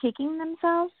think they're kicking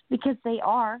themselves? Because they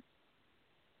are.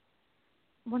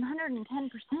 110%.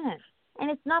 And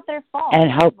it's not their fault.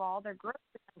 And First of all, they're grossly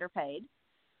underpaid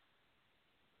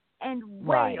and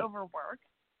way overworked.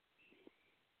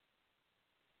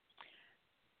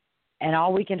 And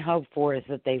all we can hope for is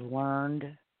that they learned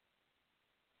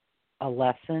a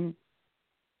lesson.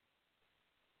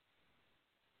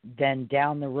 Then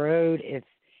down the road,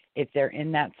 if they're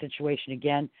in that situation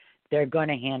again, they're going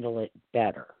to handle it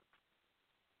better.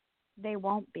 They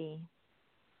won't be.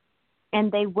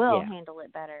 And they will handle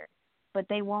it better, but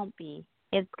they won't be.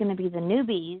 It's going to be the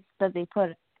newbies that they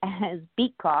put as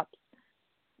beat cops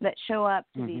that show up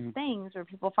to these things where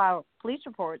people file police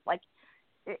reports. Like,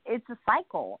 it's a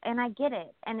cycle, and I get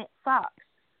it, and it sucks.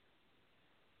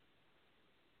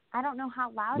 I don't know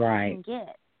how loud it can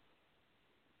get.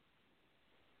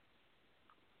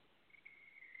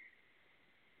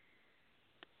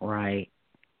 Right.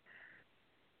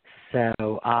 So,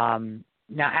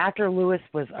 now after Lewis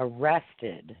was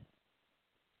arrested,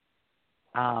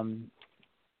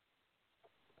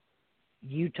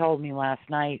 you told me last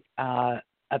night,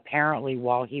 apparently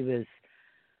while he was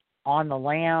on the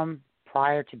lam,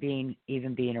 prior to being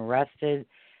arrested,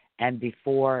 and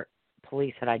before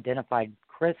police had identified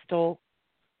Crystal,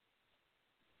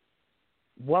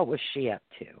 what was she up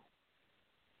to?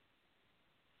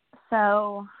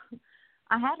 So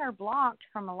I had her blocked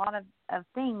from a lot of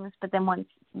things, but then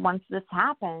once this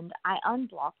happened, I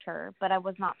unblocked her, but I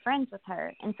was not friends with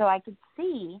her. And so I could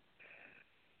see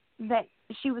that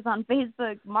she was on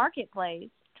Facebook Marketplace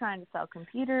trying to sell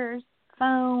computers,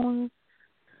 phones,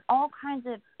 all kinds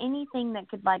of anything that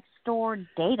could, like, store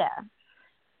data.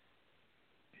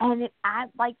 And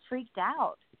I freaked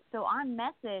out. So I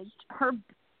messaged her,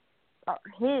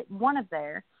 one of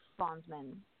their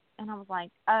bondsmen, and I was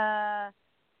like,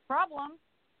 problem.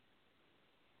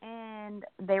 And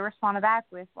they responded back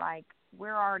with, like,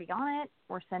 we're already on it.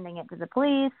 We're sending it to the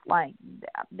police. Like,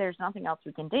 there's nothing else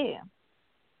we can do.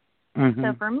 Mm-hmm.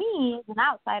 So for me, as an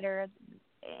outsider,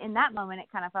 in that moment,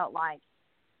 it kind of felt like,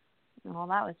 well,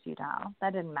 that was futile.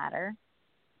 That didn't matter.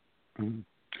 Mm-hmm.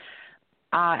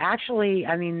 Actually,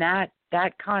 I mean, that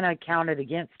kind of counted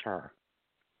against her.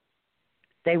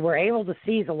 They were able to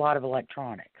seize a lot of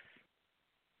electronics.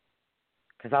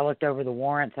 Because I looked over the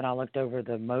warrants and I looked over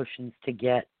the motions to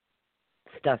get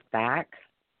stuff back,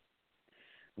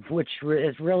 which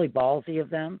is really ballsy of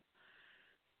them.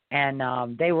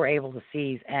 And they were able to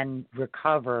seize and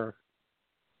recover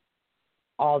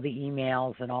all the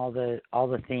emails and all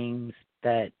the things,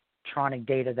 that electronic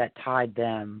data that tied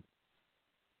them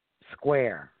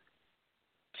square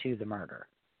to the murder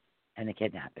and the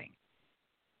kidnapping.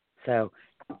 So,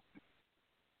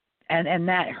 and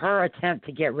that her attempt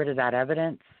to get rid of that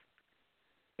evidence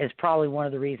is probably one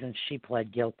of the reasons she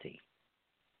pled guilty.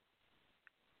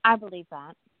 I believe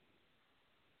that.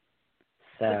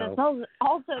 So, but it's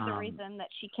also the reason that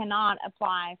she cannot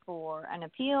apply for an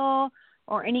appeal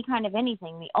or any kind of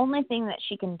anything. The only thing that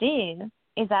she can do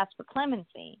is ask for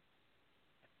clemency.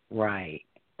 Right.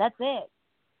 That's it.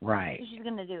 Right. So she's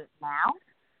going to do it now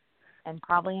and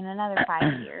probably in another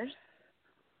 5 years.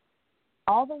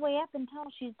 All the way up until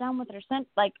she's done with her sentence.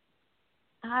 Like,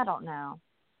 I don't know.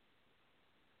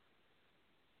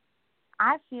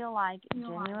 I feel like,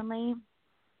 genuinely,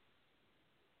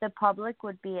 the public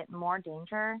would be at more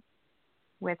danger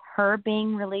with her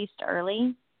being released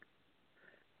early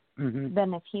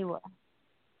than if he were.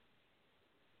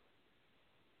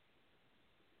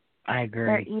 I agree.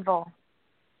 They're evil.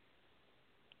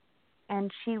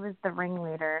 And she was the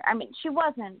ringleader. I mean, she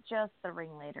wasn't just the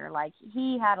ringleader. Like,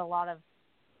 he had a lot of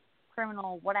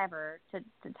criminal whatever to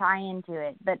tie into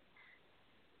it. But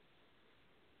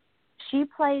she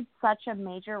played such a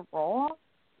major role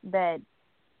that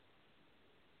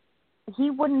he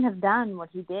wouldn't have done what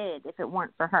he did if it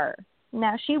weren't for her.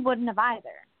 Now, she wouldn't have either.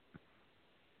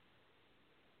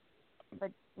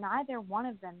 But neither one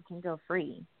of them can go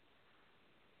free.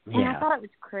 Yeah. And I thought it was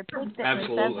cryptic that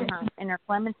she says in her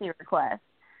clemency request,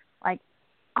 like,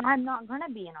 I'm not going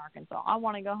to be in Arkansas. I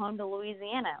want to go home to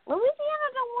Louisiana. Louisiana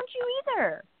don't want you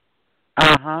either.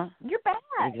 Uh-huh. You're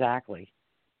bad. Exactly.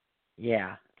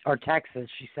 Yeah. Or Texas.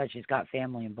 She said she's got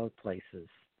family in both places.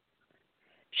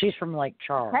 She's from Lake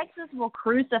Charles. Texas will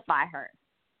crucify her.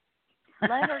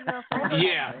 Let her go forward.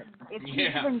 Yeah. If she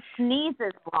even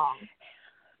sneezes wrong.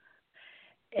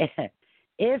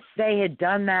 If they had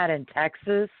done that in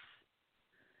Texas,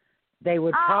 they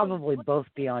would probably both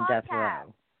be on death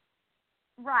row.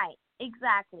 Right,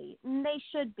 exactly. And they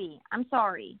should be. I'm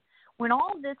sorry. When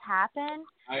all of this happened,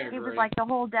 it was like the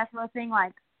whole death row thing,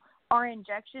 like our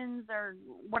injections or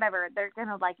whatever, they're going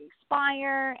to like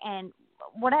expire and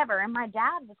whatever. And my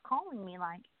dad was calling me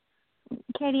like,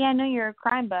 Katie, I know you're a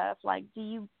crime buff. Like, do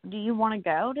you want to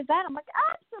go to that? I'm like,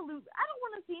 absolutely. I don't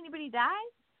want to see anybody die.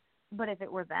 But if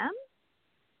it were them,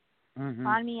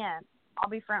 sign me in. I'll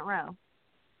be front row.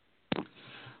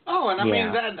 Oh, and I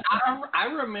mean, that I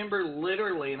remember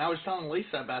literally, and I was telling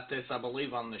Lisa about this, I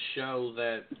believe, on the show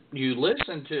that you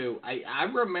listened to. I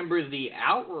remember the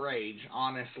outrage,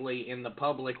 honestly, in the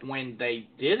public when they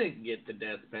didn't get the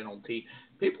death penalty.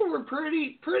 People were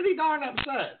pretty darn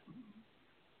upset.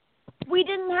 We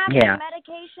didn't have the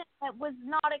medication that was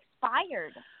not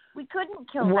expired. We couldn't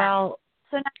kill them.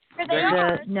 So now here they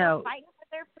are fighting for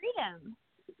their freedom.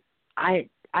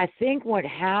 I think what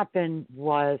happened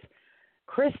was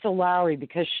Crystal Lowery,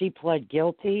 because she pled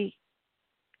guilty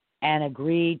and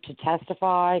agreed to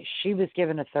testify, she was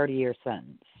given a 30-year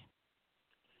sentence.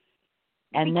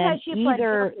 And because then she pled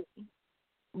guilty.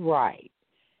 Right.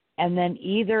 And then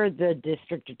either the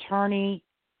district attorney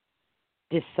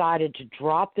decided to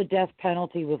drop the death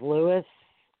penalty with Lewis,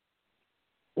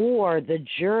 or the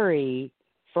jury,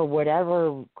 for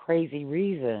whatever crazy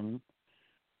reason,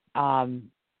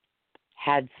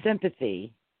 had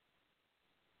sympathy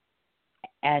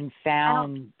and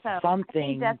found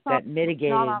something that mitigated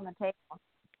not on the table.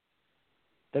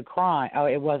 The crime. Oh,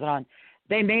 it wasn't on.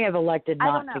 They may have elected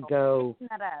not to go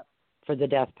for the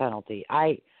death penalty.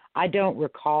 I don't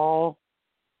recall.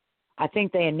 I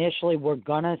think they initially were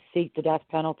going to seek the death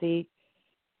penalty,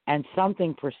 and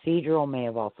something procedural may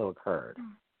have also occurred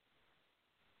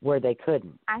where they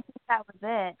couldn't. I think that was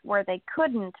it, where they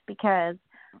couldn't because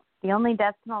the only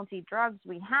death penalty drugs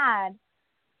we had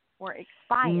were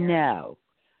expired. No.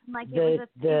 Like it was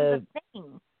a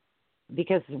thing.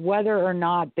 Because whether or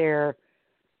not they're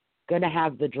going to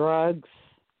have the drugs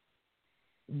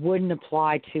wouldn't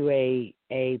apply to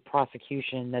a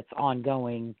prosecution that's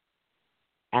ongoing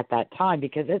at that time,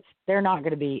 because he's not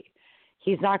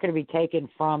going to be taken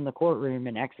from the courtroom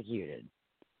and executed,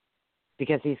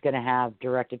 because he's going to have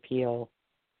direct appeal,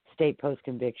 state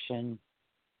post-conviction,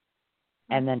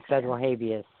 and then federal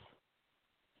habeas.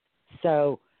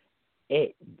 So,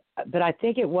 but I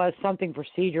think it was something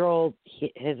procedural.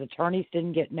 His attorneys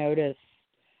didn't get notice,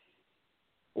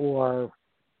 or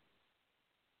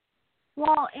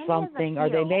something, or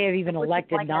they may have even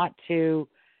elected not to,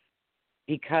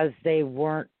 because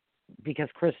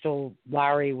Crystal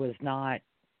Lowery was not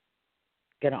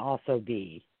going to also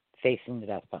be facing the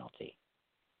death penalty.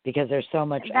 Because there's so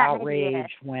much outrage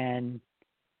when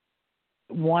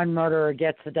one murderer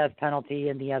gets the death penalty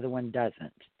and the other one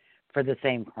doesn't for the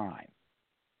same crime.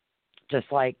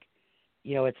 Just like,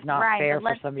 it's not fair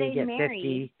for somebody to get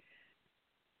 50.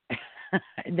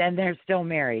 Then they're still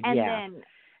married,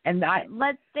 and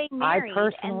let's stay married. I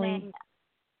personally,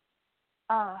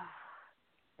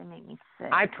 they make me sick.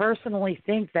 I personally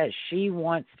think that she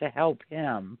wants to help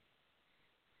him,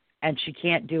 and she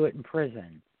can't do it in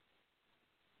prison.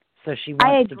 So she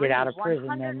wants to get out of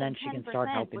prison, and then she can start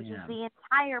helping him. Which is the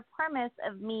entire premise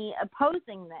of me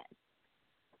opposing this.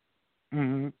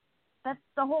 Mm-hmm. That's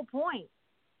the whole point.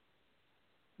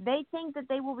 They think that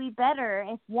they will be better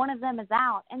if one of them is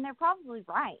out, and they're probably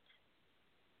right.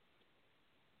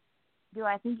 Do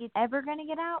I think he's ever going to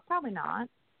get out? Probably not.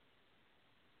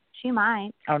 She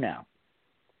might. Oh, no.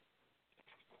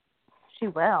 She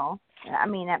will. I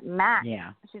mean, at max,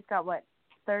 she's got,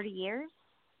 30 years?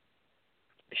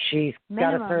 She's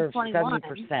got to serve 21.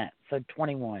 70%, so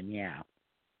 21, yeah.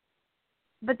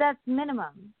 But that's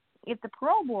minimum. If the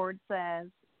parole board says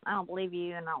believe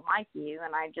you and I don't like you,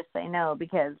 and I just say no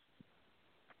because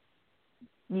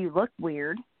you look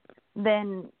weird,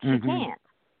 then she can't.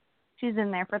 She's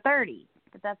in there for 30,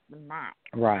 but that's the max.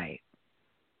 Right.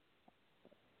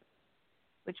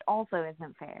 Which also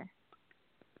isn't fair.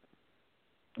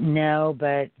 No,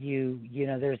 but you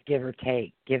know, there's give and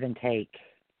take.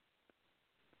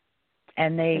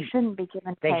 And there shouldn't be give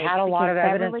and take. They had a lot of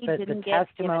evidence, Beverly but the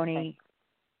testimony,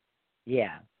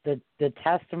 the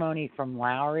testimony from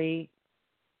Lowery,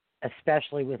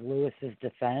 especially with Lewis's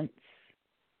defense,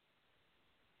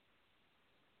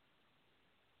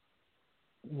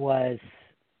 was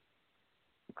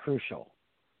crucial.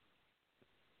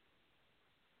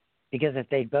 Because if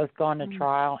they'd both gone to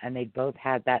trial and they'd both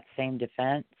had that same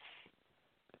defense,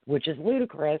 which is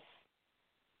ludicrous,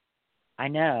 I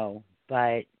know,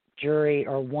 but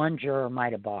one juror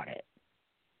might have bought it.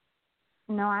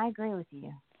 No, I agree with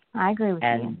you.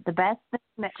 You. The best thing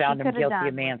that found she could him have guilty done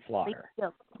of manslaughter.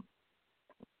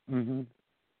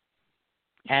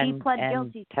 She pled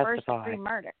guilty to testified. first-degree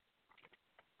murder,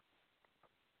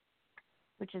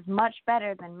 which is much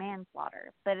better than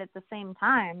manslaughter. But at the same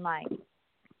time, like,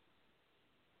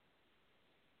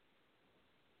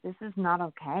 this is not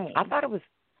okay. I thought it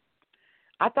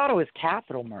was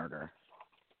capital murder.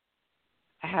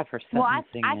 I have her sentencing.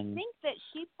 Well, I think that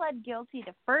she pled guilty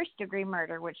to first-degree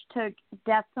murder, which took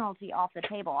death penalty off the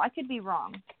table. I could be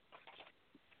wrong.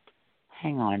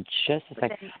 Hang on just a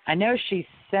second. I know she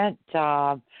sent,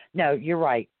 no, you're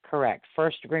right, correct.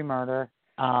 First-degree murder.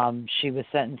 She was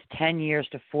sentenced 10 years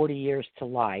to 40 years to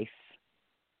life.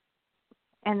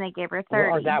 And they gave her 30.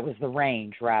 Or that was the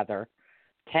range, rather.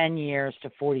 10 years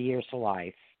to 40 years to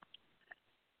life.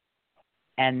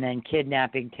 And then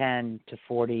kidnapping 10 to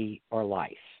 40 or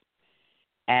life.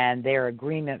 And their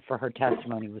agreement for her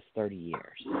testimony was 30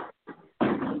 years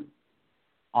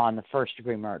on the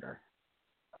first-degree murder.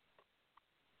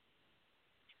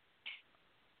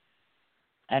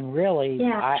 And really,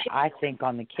 I think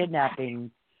on the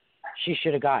kidnapping, she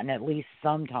should have gotten at least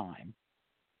some time.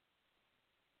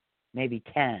 Maybe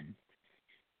 10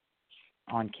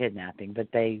 on kidnapping, but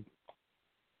they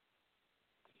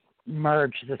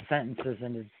merged the sentences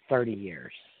into 30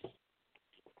 years.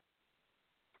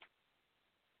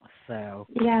 So.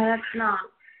 Yeah, that's not.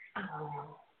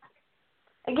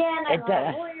 Again, I'm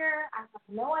not a lawyer. I have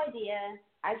no idea.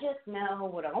 I just know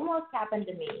what almost happened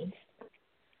to me.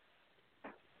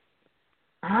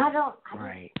 I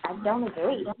don't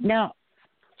agree. Now,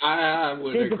 I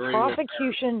would did agree the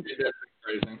prosecution?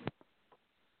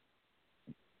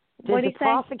 Did the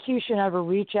prosecution ever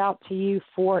reach out to you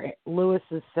for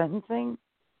Lewis's sentencing?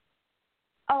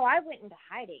 Oh, I went into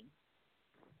hiding.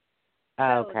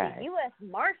 Okay. So the U.S.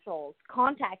 Marshals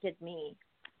contacted me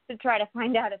to try to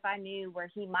find out if I knew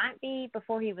where he might be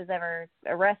before he was ever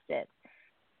arrested,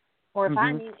 or if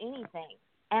I knew anything.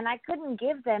 And I couldn't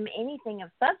give them anything of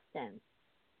substance.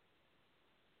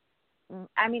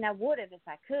 I mean, I would have if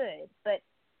I could, but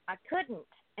I couldn't.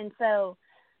 And so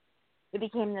it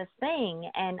became this thing.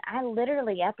 And I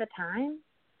literally, at the time,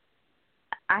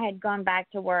 I had gone back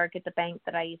to work at the bank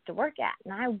that I used to work at.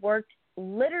 And I worked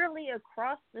literally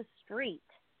across the street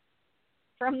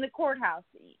from the courthouse.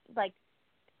 Like,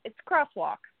 it's a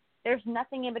crosswalk. There's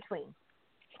nothing in between.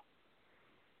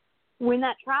 When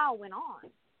that trial went on,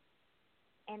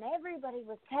 and everybody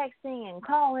was texting and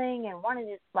calling and wanted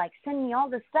to, like, send me all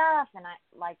this stuff. And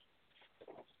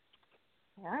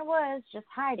there I was, just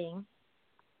hiding.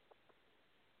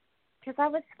 Because I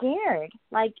was scared.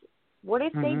 Like, what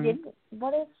if they didn't,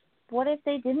 what if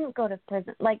they didn't go to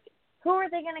prison? Like, who are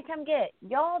they going to come get?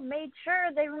 Y'all made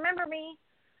sure they remember me.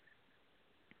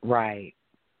 Right.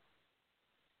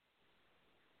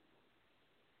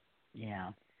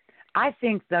 Yeah. I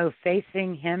think, though,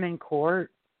 facing him in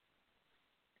court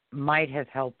might have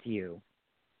helped you.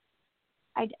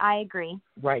 I agree.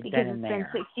 Right because then and there. Because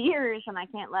it's been 6 years and I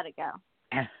can't let it go.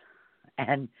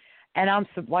 And I'm,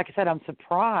 like I said, I'm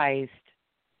surprised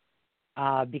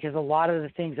because a lot of the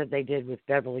things that they did with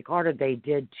Beverly Carter, they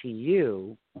did to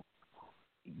you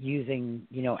using,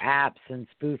 apps and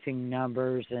spoofing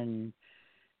numbers and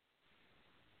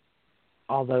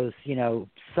all those,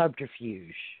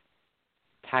 subterfuge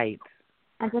type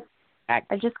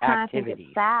I just kind of think activities.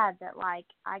 it's sad that, like,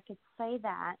 I could say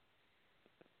that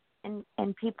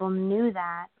and people knew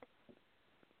that,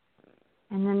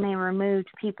 and then they removed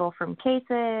people from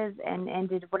cases and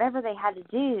did whatever they had to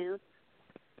do,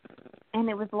 and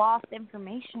it was lost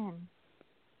information.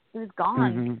 It was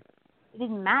gone. It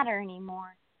didn't matter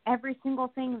anymore. Every single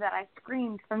thing that I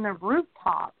screamed from the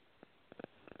rooftop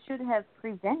should have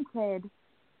prevented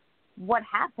what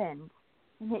happened,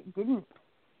 and it didn't.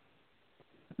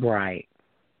 Right.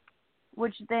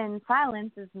 which then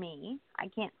silences me. I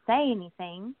can't say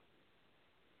anything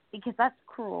because that's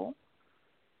cruel.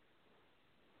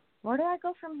 Where do I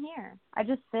go from here? I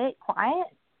just sit quiet?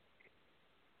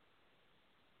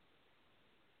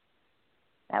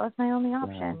 That was my only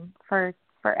option for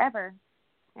forever.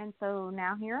 And so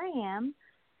now here I am,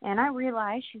 and I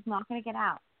realize she's not going to get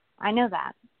out. I know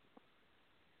that.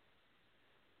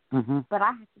 But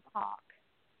I have to talk.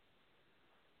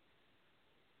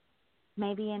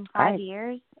 Maybe in 5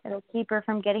 years, it'll keep her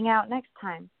from getting out next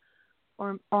time.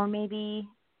 Or maybe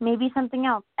something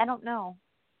else. I don't know.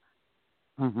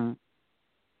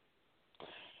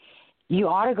 You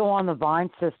ought to go on the Vine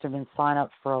system and sign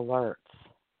up for alerts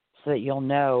so that you'll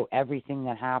know everything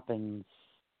that happens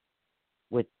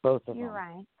with both of them. You're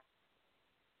right.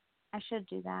 I should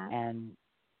do that. And,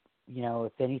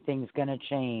 if anything's going to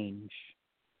change,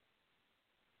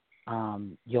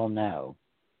 you'll know.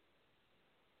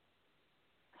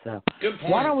 So good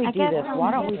point. Why don't we do this?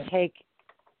 Why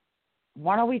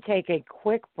don't we take a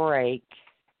quick break,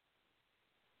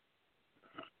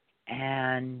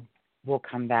 and we'll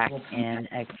come back in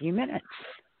a few minutes.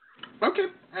 Okay,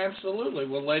 absolutely.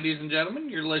 Well, ladies and gentlemen,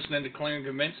 you're listening to Clear and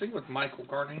Convincing with Michael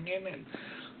Carnahan and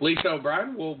Lisa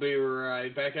O'Brien. We'll be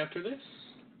right back after this.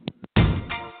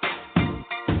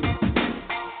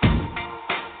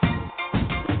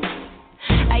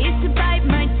 I used to bite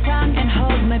my tongue and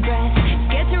hold my breath,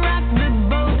 scared to rock the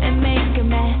boat and make a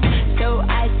mess. So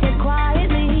I said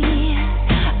quietly,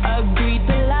 agreed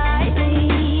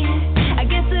politely. I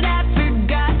guess that I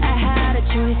forgot I had a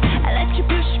choice. I let you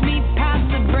push me past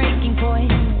the breaking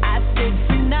point. I stood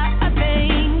for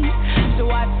nothing, so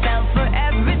I fell for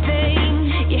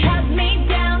everything. You held me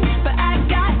down, but I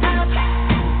got up,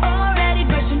 already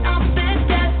brushing off the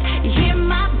dust. You hear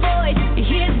my voice, you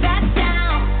hear that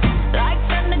sound, like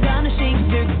thunder gonna shake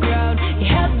the ground. You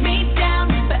held me down,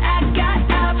 but I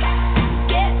got up.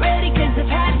 Get ready, 'cause I've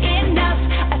had enough.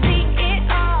 I see it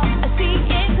all, I see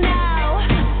it now.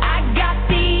 I got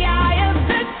the eye of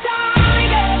the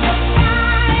tiger, the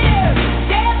fighter,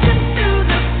 dancing through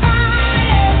the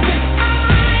fire. 'Cause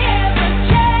I am a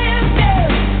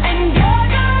champion, and you're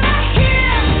gonna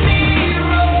hear me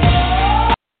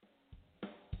roar.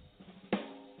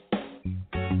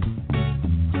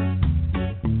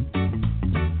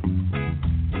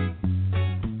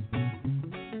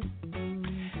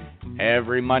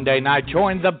 Every Monday night,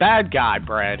 join the bad guy,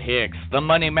 Brad Hicks, the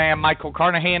money man, Michael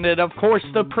Carnahan, and of course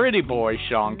the pretty boy,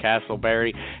 Sean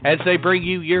Castleberry, as they bring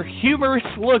you your humorous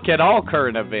look at all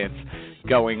current events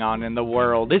going on in the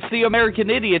world. It's the American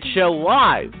Idiot Show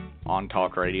live on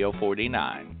Talk Radio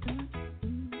 49.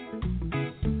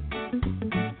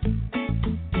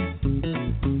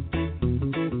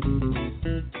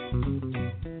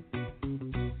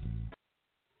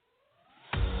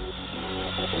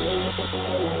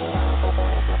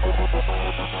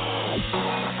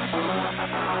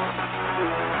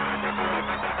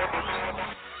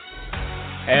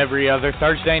 Every other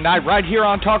Thursday night, right here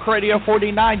on Talk Radio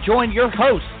 49, join your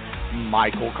hosts,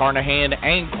 Michael Carnahan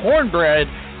and Cornbread,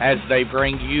 as they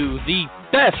bring you the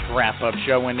best wrap-up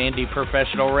show in indie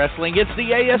professional wrestling. It's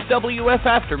the ASWF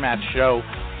Aftermath Show,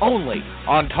 only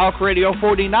on Talk Radio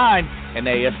 49 and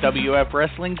ASWF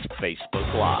Wrestling's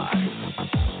Facebook Live.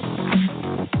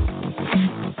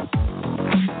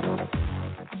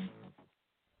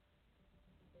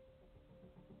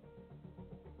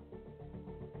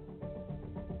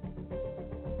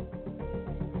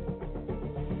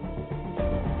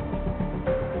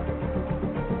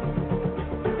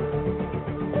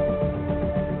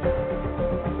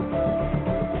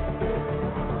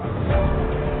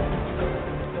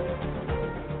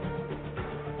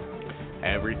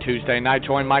 Every Tuesday night,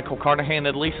 join Michael Carnahan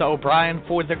and Lisa O'Brien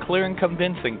for the Clear and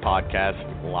Convincing podcast,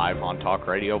 live on Talk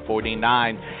Radio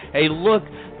 49. A look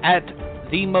at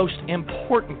the most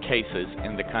important cases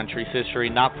in the country's history,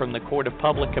 not from the court of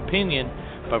public opinion,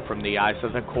 but from the eyes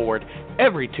of the court.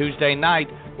 Every Tuesday night,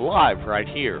 live right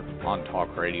here on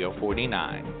Talk Radio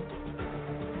 49.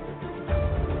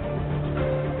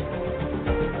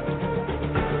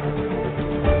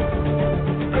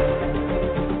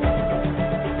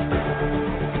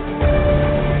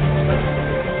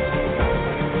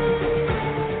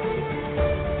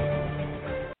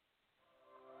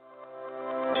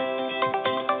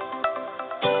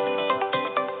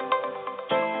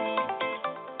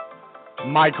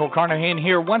 Michael Carnahan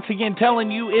here, once again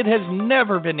telling you it has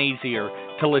never been easier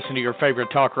to listen to your favorite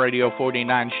Talk Radio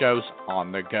 49 shows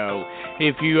on the go.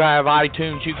 If you have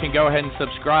iTunes, you can go ahead and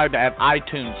subscribe at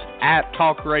iTunes at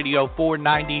Talk Radio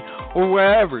 490 or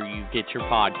wherever you get your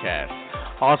podcasts.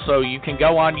 Also, you can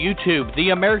go on YouTube, the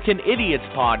American Idiots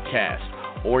Podcast,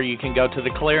 Or you can go to the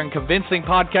Clear and Convincing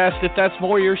podcast if that's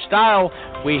more your style.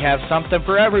 We have something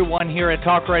for everyone here at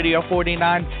Talk Radio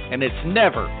 49, and it's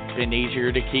never been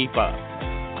easier to keep up.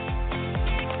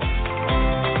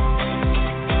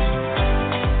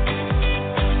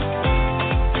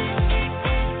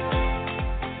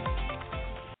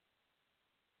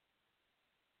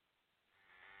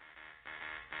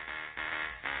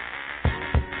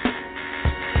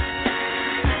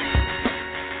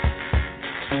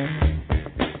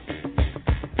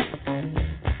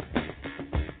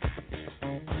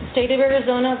 State of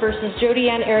Arizona versus Jody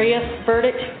Ann Arias,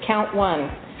 verdict, count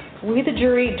 1. We, the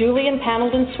jury, duly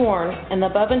impaneled and sworn, in the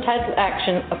above entitled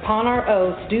action, upon our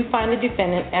oaths, do find the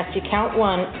defendant as to count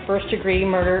 1, first-degree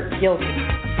murder, guilty.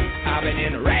 I've been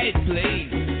in the right place,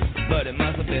 but it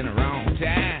must have been the wrong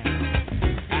time.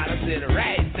 I'd have said the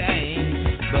right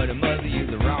thing, but it must have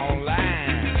used the wrong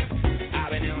line. I've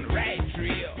been on the right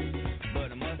trail,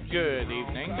 but it must have... Good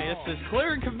evening. This is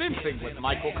Clear and Convincing with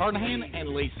Michael Carnahan and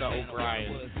Lisa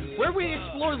O'Brien, where we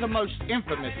explore the most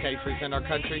infamous cases in our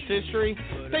country's history,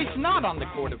 based not on the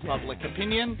court of public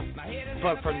opinion,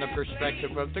 but from the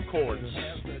perspective of the courts.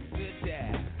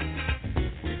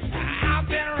 I've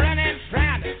been running,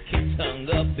 trying to get hung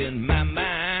up in my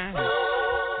mind.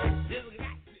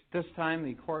 This time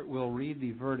the court will read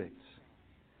the verdicts.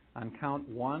 On count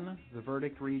 1, the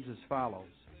verdict reads as follows.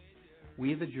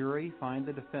 We, the jury, find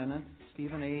the defendant,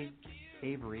 Stephen A.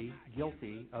 Avery,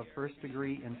 guilty of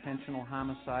first-degree intentional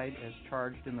homicide as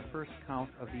charged in the first count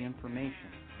of the information.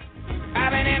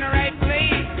 I've been in the right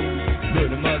place, but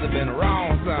it must have been the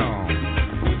wrong song.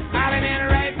 I've been in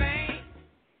the right place.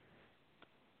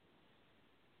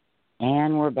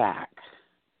 And we're back.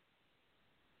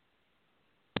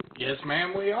 Yes,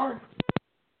 ma'am, we are.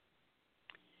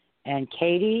 And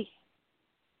Katie,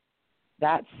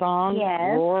 that song,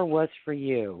 Yes. Roar, was for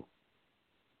you.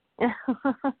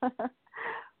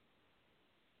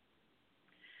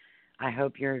 I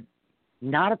hope you're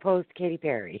not opposed to Katy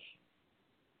Perry.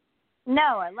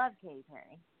 No, I love Katy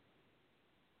Perry.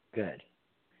 Good.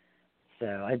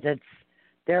 So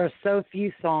there are so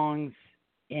few songs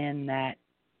in that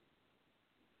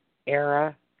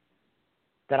era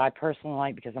that I personally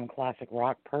like because I'm a classic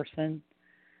rock person,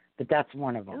 but that's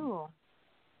one of them. Ooh.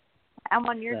 I'm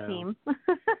on your team.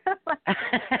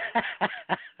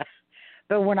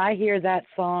 But when I hear that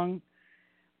song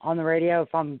on the radio,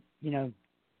 if I'm,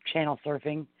 channel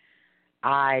surfing,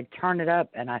 I turn it up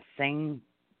and I sing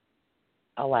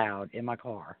aloud in my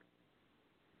car.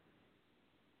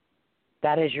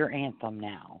 That is your anthem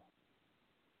now.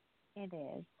 It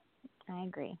is. I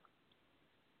agree.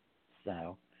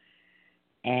 So,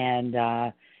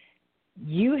 and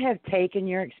you have taken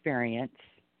your experience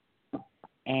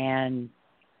and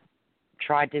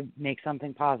tried to make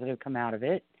something positive come out of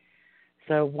it.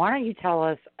 So why don't you tell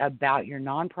us about your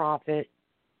nonprofit,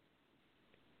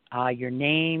 your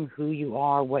name, who you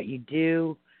are, what you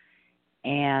do,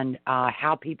 and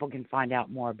how people can find out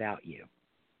more about you.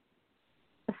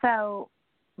 So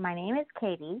my name is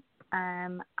Katie.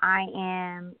 I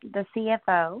am the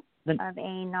CFO of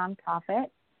a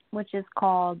nonprofit, which is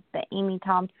called the Amy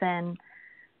Thompson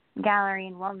Gallery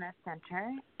and Wellness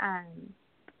Center.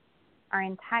 Our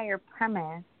entire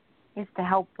premise is to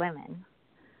help women,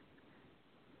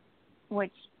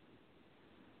 which,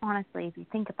 honestly, if you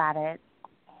think about it,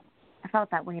 I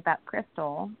felt that way about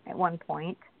Crystal at one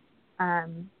point.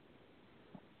 Our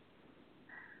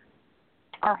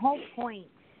whole point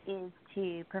is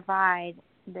to provide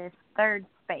this third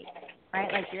space,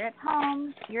 right? Like you're at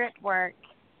home, you're at work,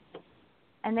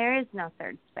 and there is no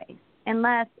third space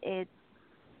unless it's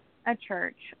a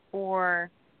church or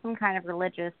some kind of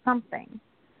religious something.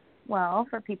 Well,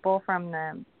 for people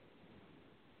from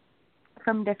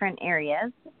different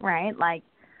areas, right? Like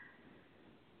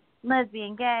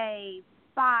lesbian, gay,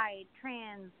 bi,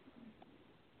 trans,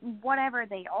 whatever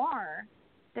they are,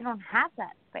 they don't have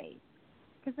that space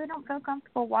because they don't feel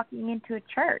comfortable walking into a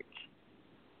church.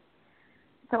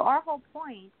 So our whole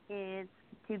point is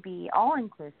to be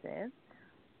all-inclusive.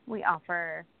 We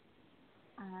offer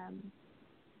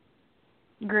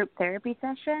group therapy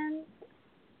sessions.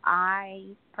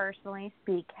 I personally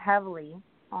speak heavily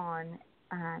on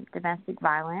domestic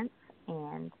violence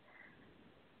and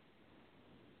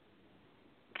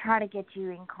try to get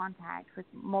you in contact with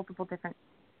multiple different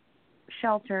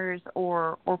shelters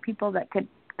or people that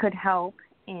could help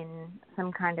in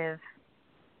some kind of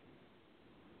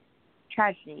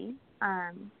tragedy.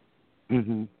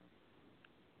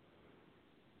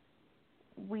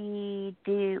 We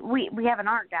have an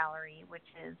art gallery, which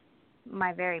is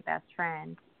my very best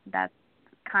friend. That's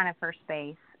kind of her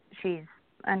space. She's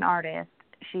an artist.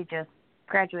 She just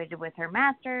graduated with her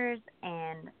master's,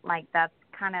 and like that's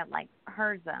kind of like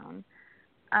her zone.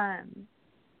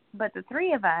 But the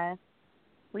three of us,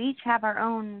 we each have our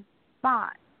own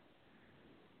spot,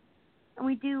 and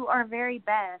we do our very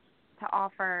best to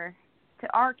offer to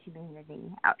our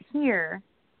community out here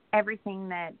everything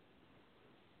that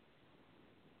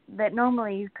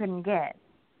normally you couldn't get.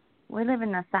 We live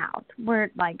in the South.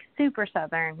 We're like super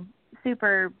Southern,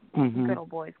 super good old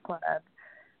boys club,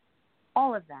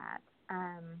 all of that.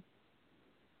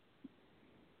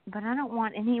 But I don't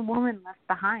want any woman left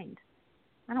behind.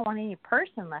 I don't want any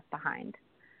person left behind.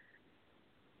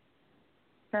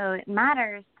 So it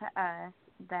matters to us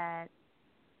that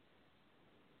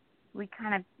we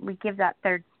give that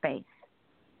third space.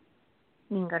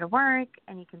 You can go to work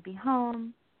and you can be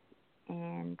home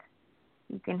and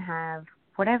you can have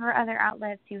whatever other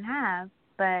outlets you have,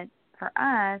 but for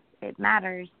us, it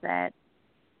matters that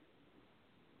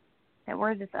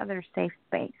we're this other safe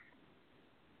space.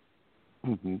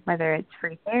 Whether it's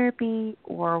free therapy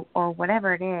or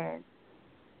whatever it is.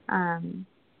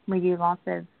 We do lots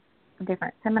of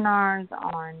different seminars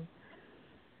on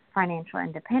financial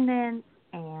independence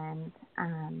and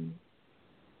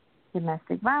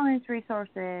domestic violence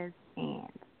resources and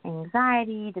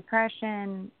anxiety,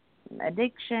 depression,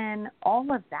 addiction,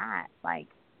 all of that. Like,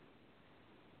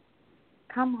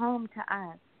 come home to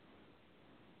us.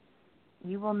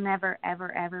 You will never,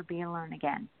 ever, ever be alone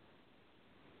again.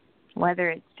 Whether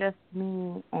it's just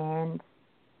me and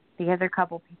the other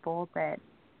couple people that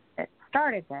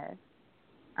started this,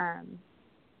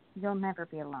 you'll never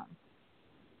be alone.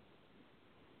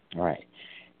 Right.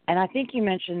 And I think you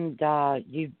mentioned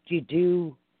you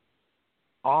do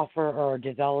offer or are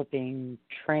developing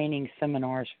training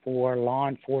seminars for law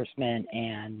enforcement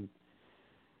and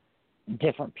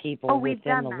different people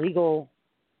within the legal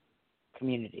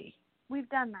community. We've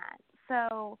done that.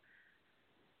 So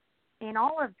in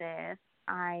all of this,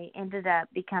 I ended up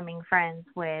becoming friends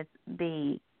with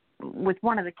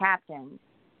one of the captains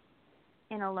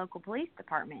in a local police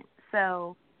department.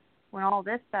 So when all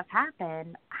this stuff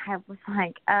happened, I was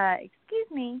like, excuse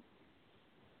me,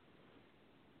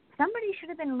 somebody should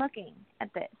have been looking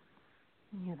at this.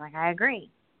 And he was like, I agree.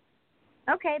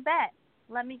 Okay, bet.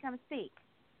 Let me come speak.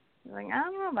 I was like, I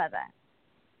don't know about that.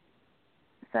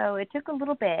 So it took a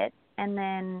little bit, and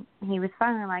then he was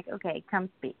finally like, okay, come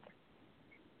speak.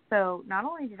 So not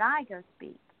only did I go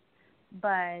speak,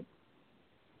 but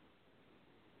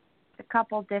a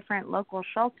couple different local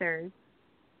shelters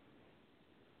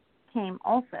came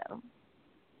also.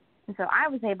 And so I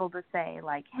was able to say,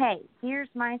 like, hey, here's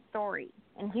my story,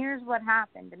 and here's what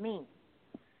happened to me.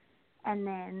 And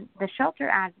then the shelter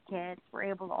advocates were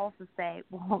able to also say,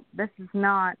 well, this is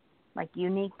not, like,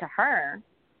 unique to her.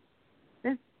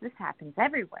 This happens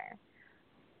everywhere.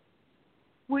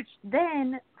 Which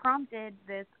then prompted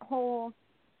this whole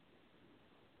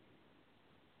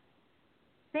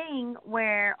thing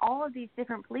where all of these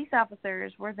different police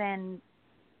officers were then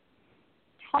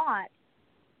taught,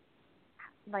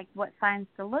 like, what signs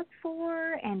to look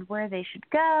for and where they should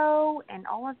go and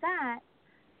all of that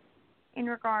in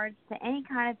regards to any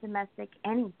kind of domestic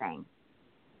anything.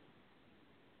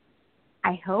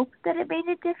 I hope that it made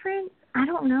a difference. I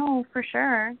don't know for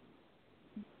sure.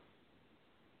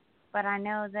 But I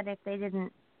know that if they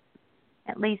didn't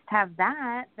at least have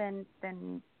that, then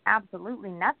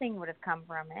absolutely nothing would have come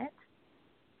from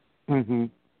it.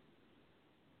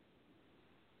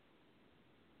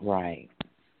 Right.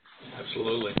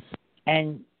 Absolutely.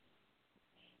 And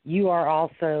you are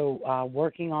also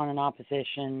working on an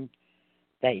opposition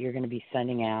that you're going to be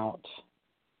sending out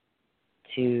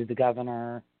to the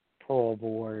governor, parole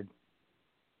board,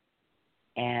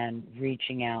 and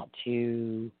reaching out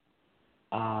to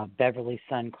Beverly's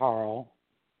son, Carl.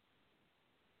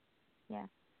 Yeah.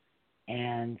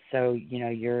 And so, you know,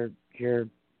 you're going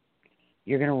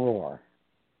to roar.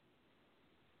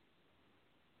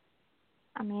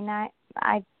 I mean, I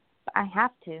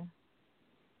have to.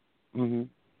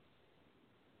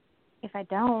 If I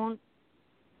don't,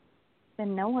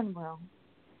 then no one will.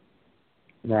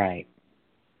 Right.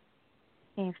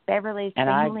 If Beverly's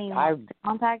family wants to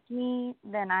contact me,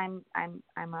 then I'm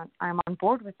on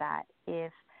board with that.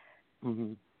 If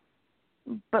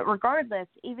but regardless,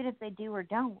 even if they do or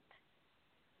don't,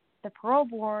 the parole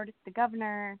board, the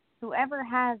governor, whoever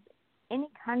has any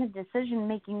kind of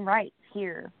decision-making rights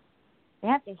here, they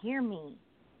have to hear me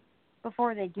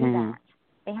before they do that.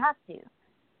 They have to.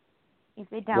 If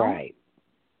they don't,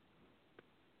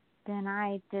 then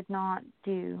I did not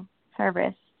do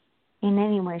service in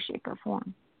any way, shape, or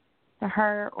form to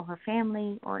her or her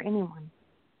family or anyone.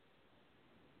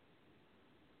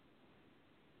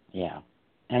 Yeah.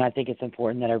 And I think it's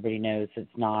important that everybody knows it's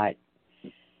not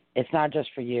just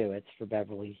for you, it's for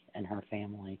Beverly and her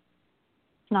family.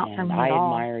 It's not for me I at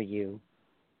all. admire you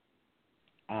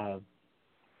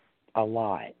a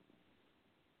lot.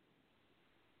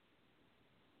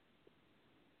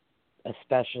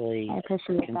 Especially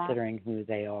considering who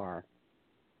they are.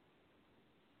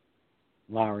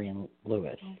 Lowery and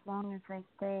Lewis. As long as they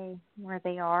stay where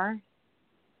they are,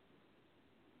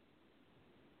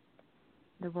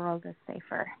 the world is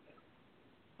safer.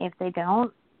 If they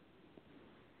don't,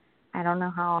 I don't know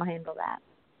how I'll handle that.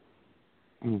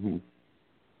 Mm-hmm.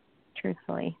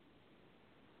 Truthfully.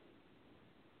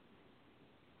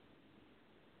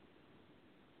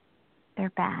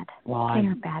 They're bad. Well,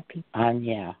 they're bad people.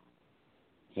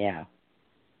 Yeah.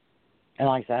 And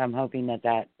like I said, I'm hoping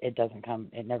that it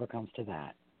never comes to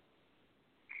that.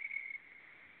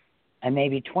 And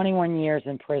maybe 21 years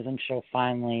in prison, she'll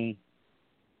finally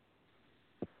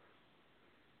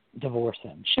divorce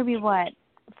him. She'll be what,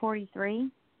 43?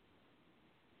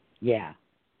 Yeah.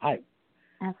 That's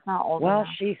not old enough.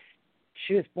 Well,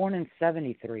 she was born in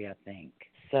 73, I think.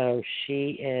 So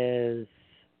she is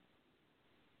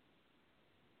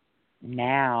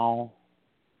now,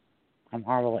 I'm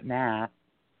horrible at math.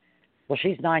 Well,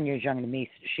 she's 9 years younger than me.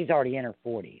 So she's already in her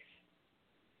 40s.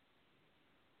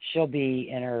 She'll be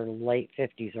in her late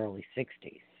 50s, early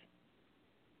 60s.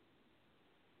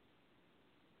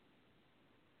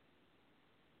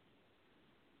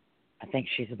 I think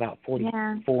she's about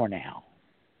 44 now.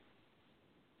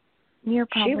 You're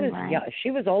probably right. Yeah,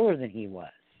 she was older than he was.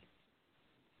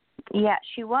 Yeah,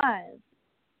 she was.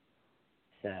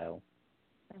 So.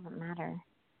 Doesn't matter.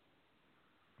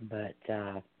 But,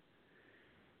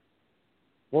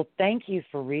 well, thank you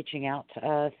for reaching out to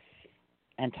us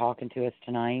and talking to us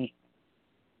tonight.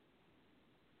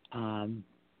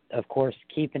 Of course,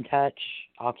 keep in touch.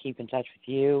 I'll keep in touch with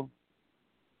you.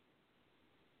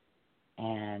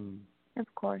 And of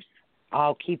course,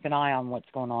 I'll keep an eye on what's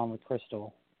going on with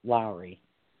Crystal Lowery.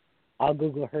 I'll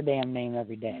Google her damn name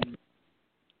every day.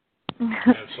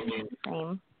 Absolutely.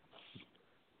 Same.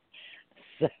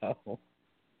 So,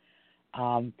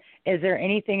 is there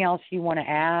anything else you want to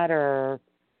add or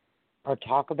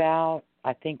talk about?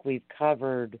 I think we've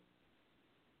covered.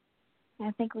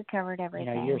 I think we covered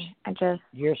everything. You know,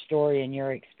 your story and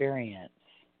your experience,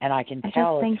 and I can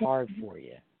tell it's hard for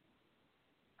you.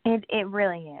 It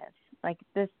really is. Like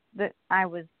I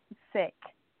was sick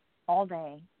all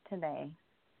day today.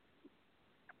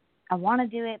 I want to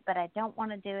do it, but I don't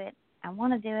want to do it. I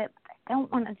want to do it, but I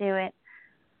don't want to do it.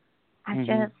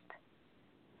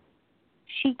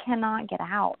 She cannot get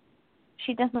out.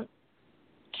 She does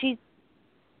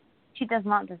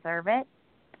not deserve it.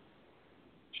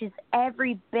 She's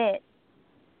every bit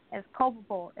as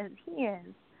culpable as he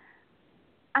is.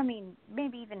 I mean,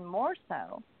 maybe even more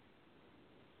so.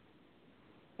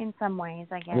 In some ways,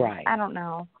 I guess. Right. I don't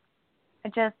know.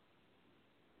 It's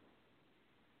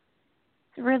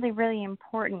really, really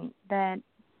important that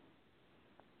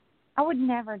I would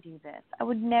never do this. I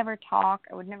would never talk.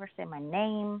 I would never say my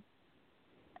name.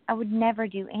 I would never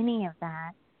do any of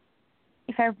that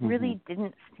if I really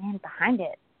didn't stand behind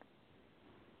it.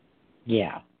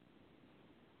 Yeah.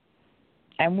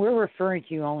 And we're referring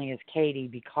to you only as Katie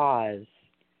because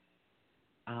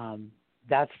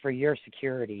that's for your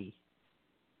security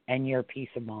and your peace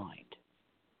of mind.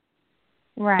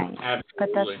 Right. Absolutely. But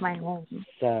that's my name.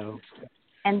 So.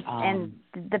 And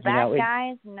the bad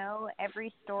guys know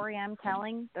every story I'm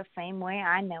telling the same way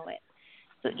I know it.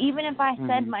 So even if I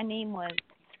said my name was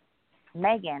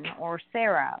Megan or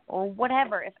Sarah or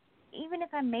whatever, even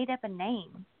if I made up a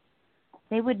name,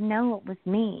 they would know it was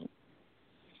me.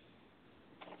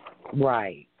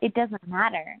 Right. It doesn't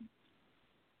matter.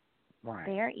 Right.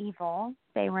 They are evil.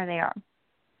 Stay where they are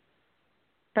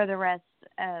for the rest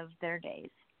of their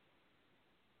days.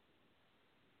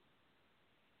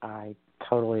 I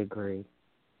totally agree.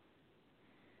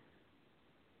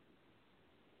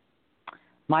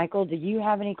 Michael, do you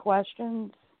have any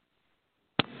questions?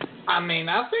 I mean,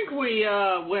 I think we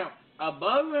went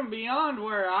above and beyond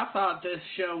where I thought this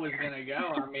show was going to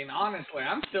go. I mean, honestly,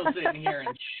 I'm still sitting here in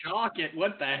shock at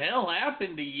what the hell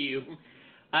happened to you.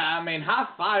 I mean, high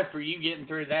five for you getting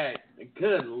through that.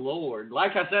 Good Lord.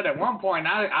 Like I said, at one point,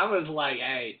 I was like,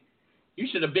 hey, you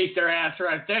should have beat their ass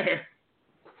right there.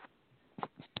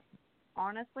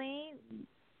 Honestly,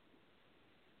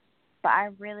 but I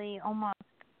really almost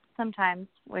sometimes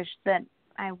wish that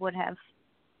I would have.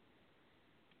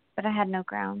 But I had no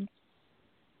grounds.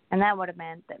 And that would have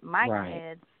meant that my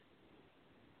kids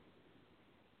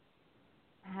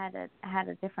had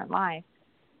a different life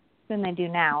than they do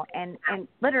now. And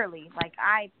literally, like,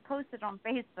 I posted on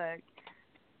Facebook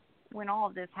when all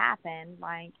of this happened,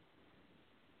 like,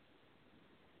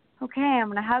 okay, I'm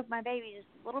going to hug my baby just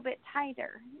a little bit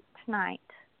tighter tonight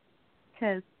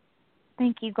because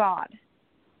thank you, God.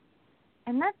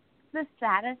 And that's the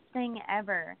saddest thing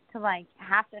ever, to, like,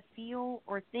 have to feel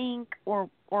or think or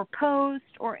post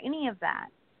or any of that.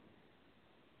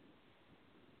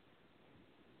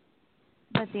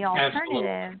 But the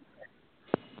alternative,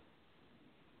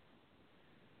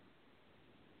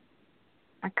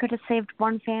 I could have saved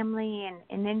one family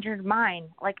and injured mine.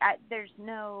 Like, there's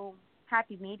no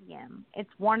happy medium. It's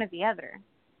one or the other.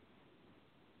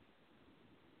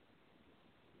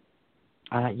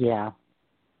 Yeah.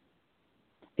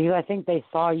 Because I think they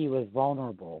saw you as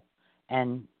vulnerable,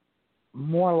 and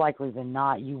more likely than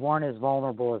not, you weren't as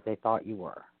vulnerable as they thought you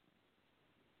were.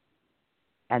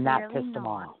 And that Clearly pissed them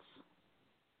not. off.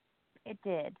 It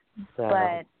did. So,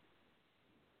 but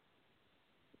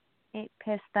it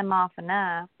pissed them off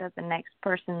enough that the next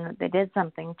person that they did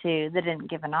something to, they didn't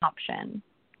give an option.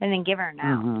 They didn't give her an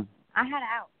out. Mm-hmm. I had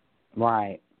out.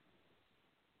 Right.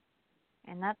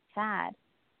 And that's sad.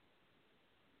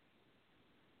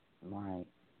 Right.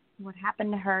 What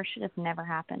happened to her should have never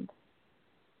happened.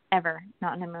 Ever.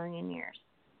 Not in a million years.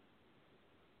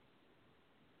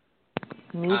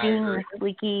 Me being the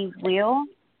squeaky wheel,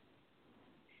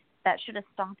 that should have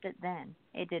stopped it then.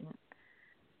 It didn't.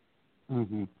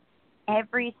 Mm-hmm.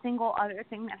 Every single other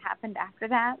thing that happened after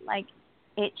that, like,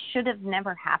 it should have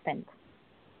never happened.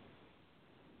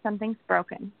 Something's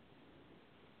broken.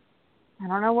 I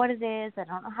don't know what it is. I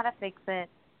don't know how to fix it,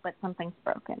 but something's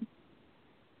broken.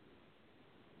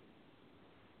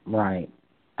 Right.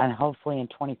 And hopefully in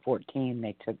 2014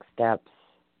 they took steps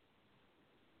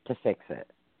to fix it.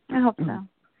 I hope so.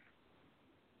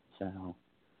 So,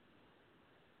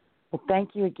 well,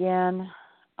 thank you again.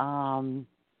 I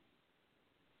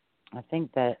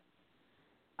think that,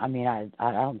 I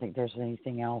don't think there's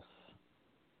anything else,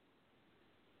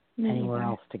 anywhere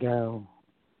else to go.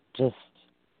 Just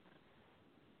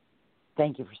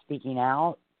thank you for speaking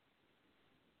out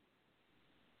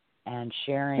and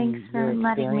sharing your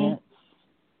experience.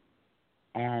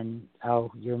 And,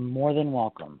 you're more than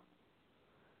welcome.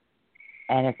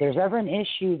 And if there's ever an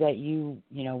issue that you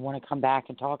want to come back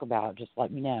and talk about, just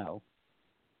let me know.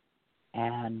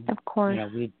 And, of course,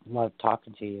 we'd love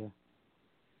talking to you.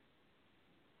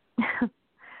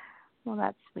 Well,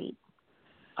 that's sweet.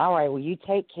 All right. Well, you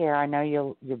take care. I know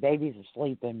your babies are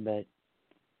sleeping, but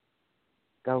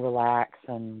go relax,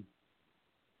 and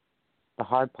the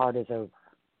hard part is over.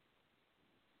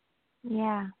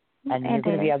 Yeah. And you're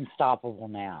going to be unstoppable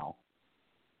now.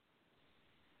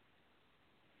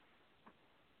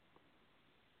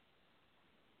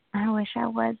 I wish I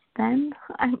was then.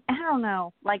 I don't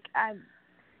know. Like, I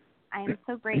am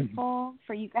so grateful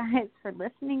for you guys for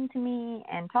listening to me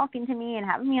and talking to me and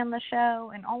having me on the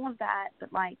show and all of that.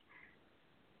 But, like,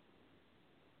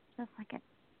 just like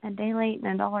a day late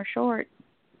and a dollar short,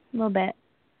 a little bit.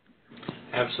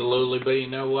 Absolutely, but you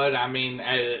know what? I mean,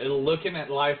 looking at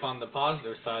life on the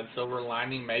positive side, silver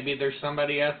lining, maybe there's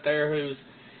somebody out there who's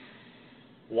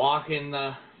walking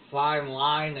the fine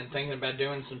line and thinking about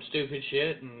doing some stupid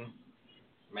shit, and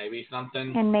maybe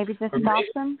something. And maybe this stops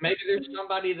them. Maybe there's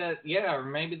somebody or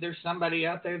maybe there's somebody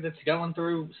out there that's going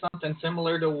through something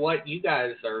similar to what you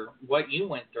guys or what you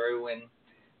went through, and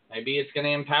maybe it's going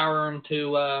to empower them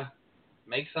to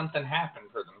make something happen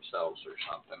for themselves or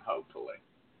something, hopefully.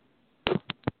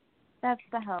 That's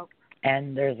the hope.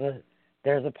 And there's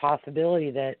a possibility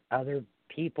that other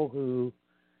people who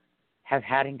have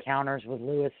had encounters with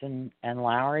Lewis and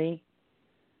Lowery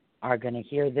are going to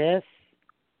hear this,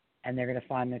 and they're going to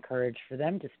find the courage for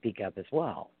them to speak up as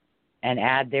well and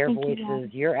add their voices.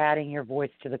 You're adding your voice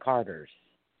to the Carters.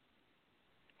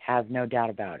 Have no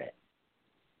doubt about it.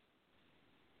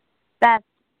 That's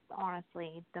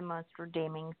honestly the most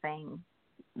redeeming thing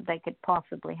that could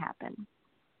possibly happen.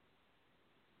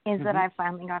 Is that I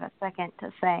finally got a second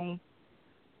to say,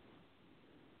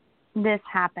 this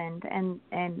happened, and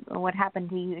what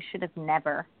happened to you should have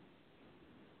never.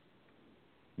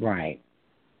 Right.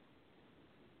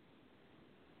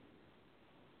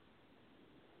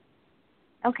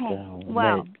 Okay, So,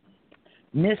 well.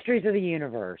 Mysteries of the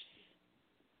universe.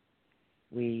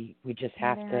 We just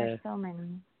have to. There are so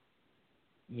many.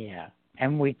 Yeah,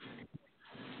 and we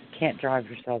can't drive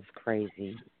yourselves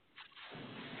crazy.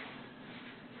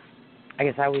 I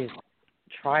guess I always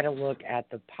try to look at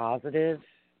the positive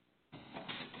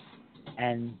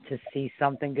and to see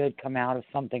something good come out of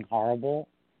something horrible.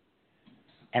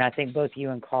 And I think both you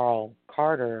and Carl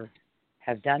Carter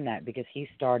have done that, because he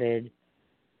started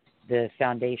the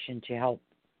foundation to help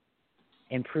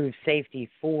improve safety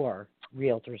for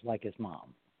realtors like his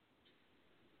mom.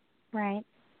 Right.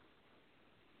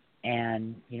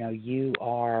 And, you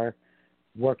are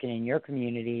working in your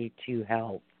community to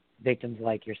help victims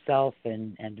like yourself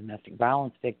and domestic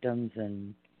violence victims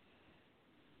and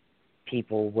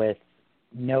people with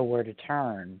nowhere to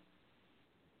turn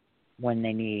when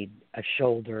they need a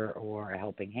shoulder or a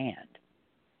helping hand.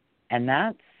 And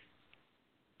that's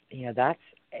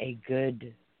a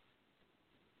good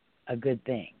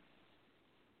thing.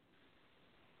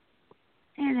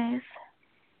 It is.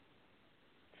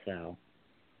 So,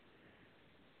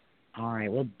 all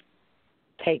right, well,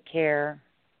 take care.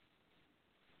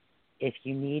 If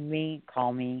you need me,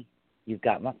 call me. You've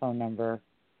got my phone number.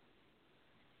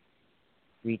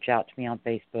 Reach out to me on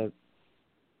Facebook,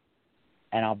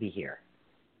 and I'll be here.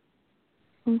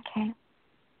 Okay.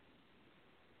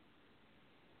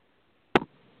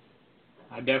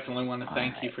 I definitely want to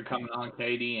thank you for coming on,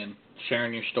 Katie, and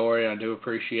sharing your story. I do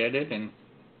appreciate it, and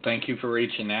thank you for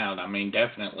reaching out. I mean,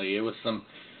 definitely, it was a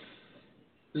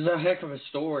heck of a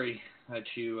story that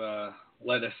you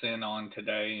let us in on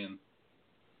today, and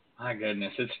my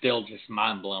goodness, it's still just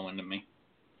mind-blowing to me.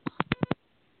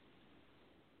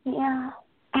 Yeah.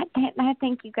 I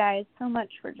thank you guys so much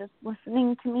for just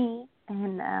listening to me,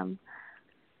 and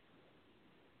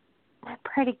I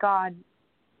pray to God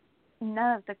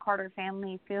none of the Carter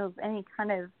family feels any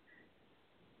kind of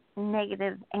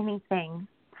negative anything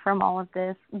from all of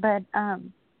this, but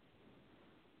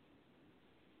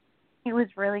it was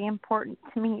really important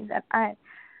to me that I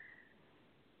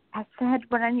said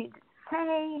what I needed to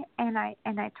say, and I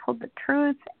told the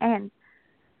truth, and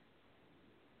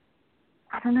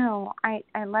I don't know, I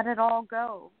let it all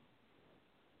go.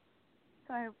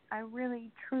 So I really,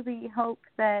 truly hope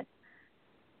that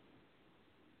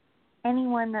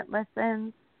anyone that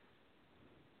listens,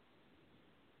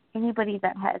 anybody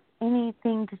that has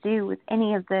anything to do with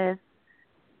any of this,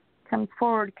 comes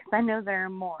forward, because I know there are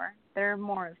more. There are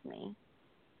more of me.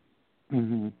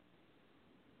 Mm-hmm.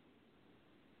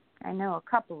 I know a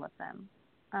couple of them.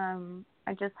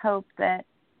 I just hope that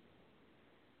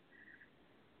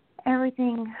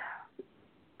everything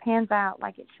pans out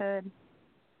like it should.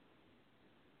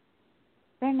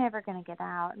 They're never going to get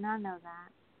out, and I know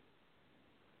that.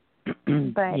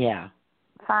 But yeah.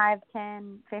 5,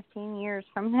 10, 15 years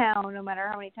from now, no matter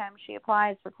how many times she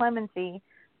applies for clemency,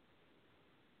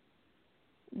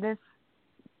 this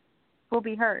will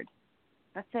be heard.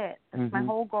 That's it. That's my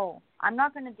whole goal. I'm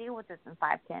not going to deal with this in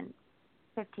 5, 10,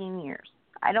 15 years.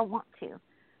 I don't want to.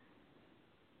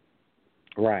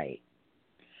 Right.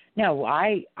 No,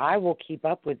 I will keep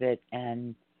up with it,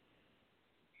 and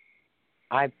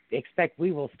I expect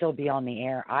we will still be on the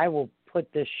air. I will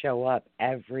put this show up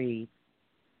every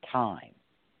time.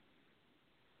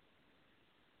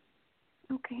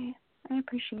 Okay. I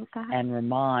appreciate that. And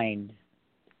remind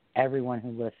everyone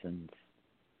who listens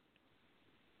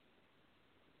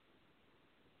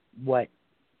what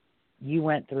you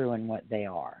went through and what they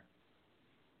are.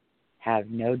 Have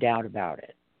no doubt about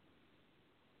it.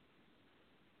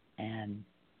 And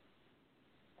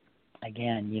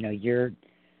again,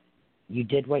 you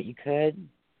did what you could.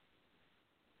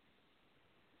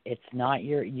 It's not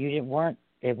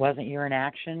it wasn't your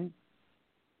inaction.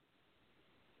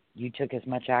 You took as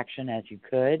much action as you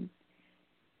could.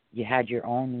 You had your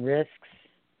own risks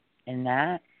in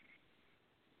that.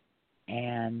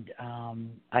 And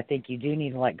I think you do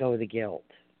need to let go of the guilt.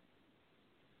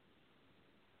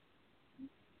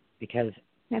 Because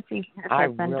I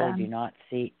really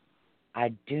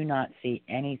do not see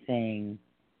anything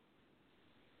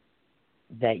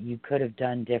that you could have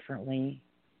done differently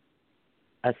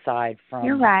aside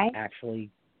from actually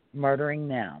murdering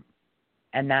them.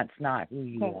 And that's not who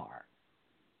you are.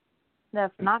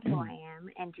 That's not who I am,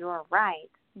 and you're right.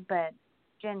 But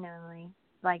genuinely,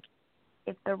 like,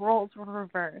 if the roles were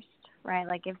reversed, right?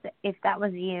 Like, if that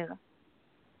was you,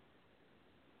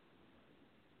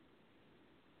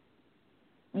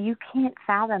 you can't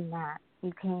fathom that.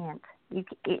 You can't.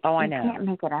 I know. You can't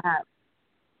make it up.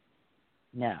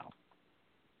 No.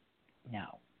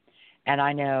 And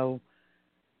I know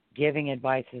giving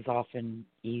advice is often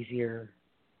easier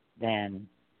than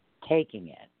taking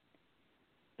it.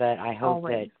 But I hope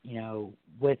that,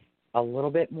 with a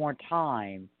little bit more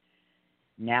time,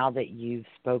 now that you've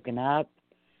spoken up,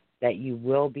 that you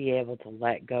will be able to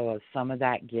let go of some of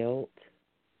that guilt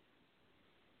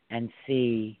and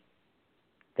see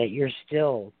that you're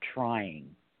still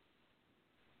trying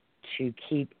to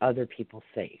keep other people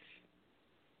safe.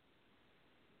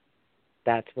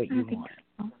 That's what you want.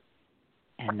 So.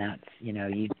 And that's,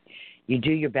 you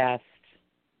do your best,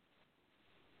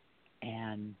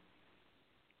 and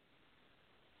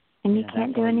you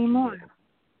can't do any more.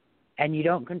 And you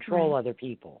don't control other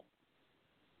people.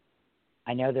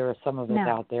 I know there are some of us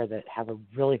out there that have a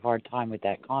really hard time with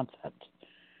that concept,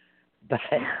 but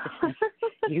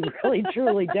you really,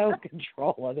 truly don't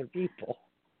control other people.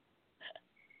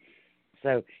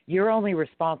 So you're only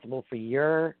responsible for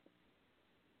your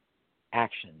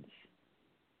actions.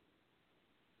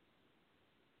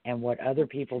 And what other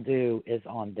people do is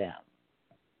on them.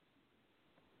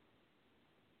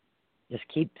 Just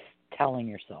keep telling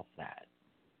yourself that.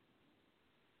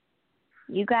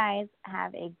 You guys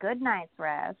have a good night's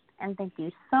rest, and thank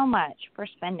you so much for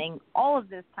spending all of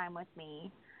this time with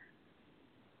me.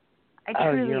 I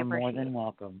truly you're appreciate more than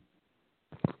welcome.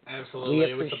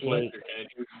 Absolutely. It was a pleasure,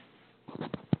 Katie.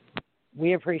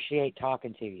 We appreciate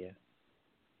talking to you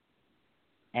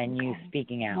and you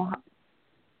speaking out. Well,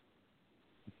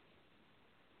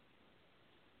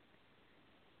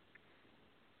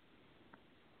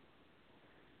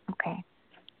 okay.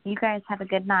 You guys have a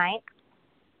good night.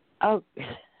 Oh,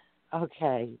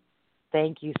 okay.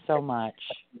 Thank you so much.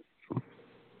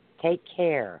 Take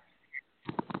care.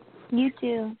 You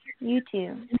too. You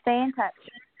too. Stay in touch.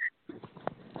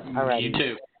 All right. You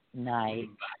too. Night.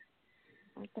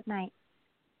 Good night.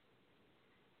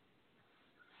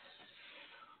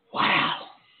 Wow.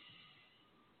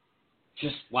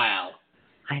 Just wow.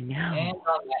 I know. And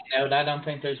on that note, I don't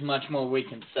think there's much more we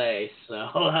can say. So,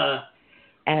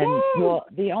 and well,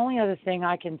 the only other thing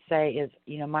I can say is,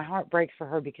 my heart breaks for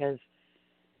her because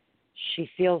she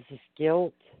feels this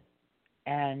guilt,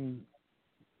 and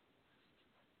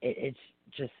it's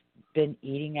just been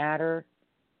eating at her.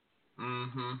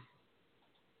 Mhm.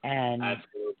 And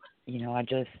absolutely.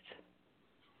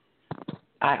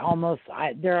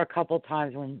 There are a couple of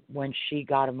times when she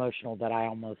got emotional that I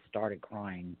almost started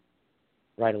crying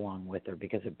right along with her,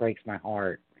 because it breaks my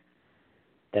heart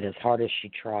that as hard as she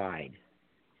tried,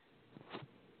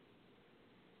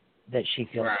 that she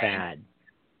feels bad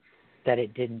that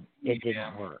it didn't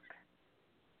work.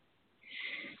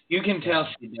 You can tell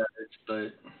she does,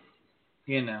 but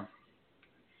Yeah.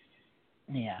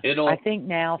 I think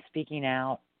now speaking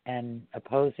out and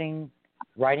opposing,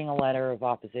 writing a letter of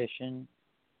opposition,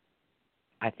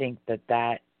 I think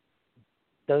that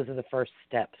those are the first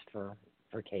steps for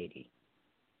Katie.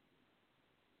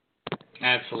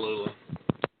 Absolutely.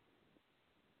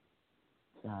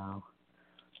 So,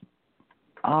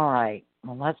 all right.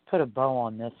 Well, let's put a bow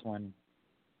on this one.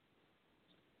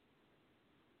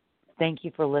 Thank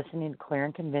you for listening to Clear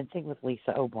and Convincing with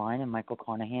Lisa O'Brien and Michael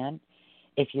Carnahan.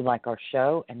 If you like our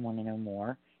show and want to know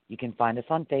more, you can find us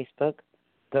on Facebook.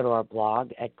 Go to our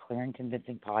blog at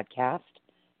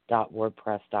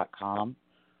clearandconvincingpodcast.wordpress.com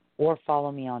or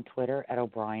follow me on Twitter at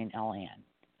O'BrienLN.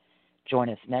 Join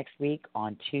us next week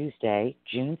on Tuesday,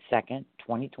 June 2nd,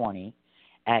 2020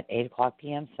 at 8 o'clock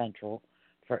p.m. Central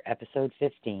for Episode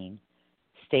 15,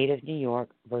 State of New York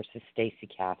versus Stacey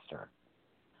Castor.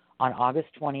 On August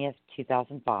 20th,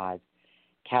 2005,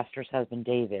 Castor's husband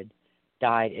David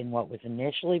died in what was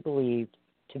initially believed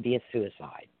to be a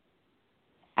suicide.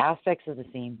 Aspects of the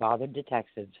scene bothered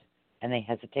detectives, and they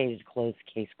hesitated to close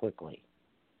the case quickly.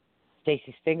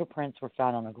 Stacey's fingerprints were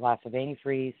found on a glass of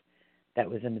antifreeze that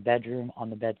was in the bedroom on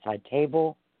the bedside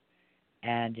table,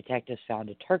 and detectives found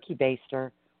a turkey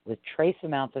baster with trace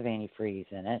amounts of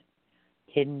antifreeze in it,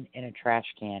 hidden in a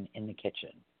trash can in the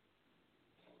kitchen.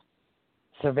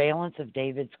 Surveillance of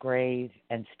David's grave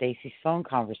and Stacey's phone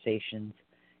conversations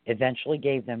eventually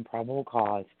gave them probable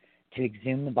cause to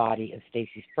exhume the body of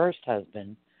Stacey's first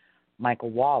husband,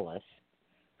 Michael Wallace,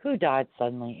 who died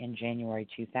suddenly in January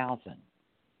 2000.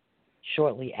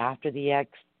 Shortly after the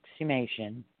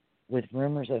exhumation, with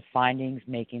rumors of findings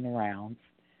making the rounds,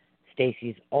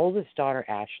 Stacey's oldest daughter,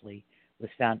 Ashley, was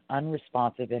found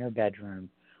unresponsive in her bedroom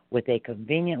with a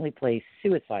conveniently placed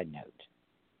suicide note.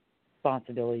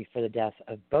 Responsibility for the deaths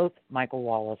of both Michael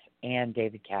Wallace and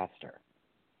David Castor.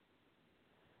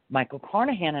 Michael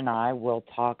Carnahan and I will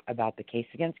talk about the case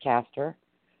against Castor,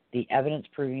 the evidence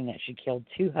proving that she killed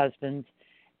two husbands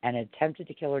and attempted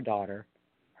to kill her daughter,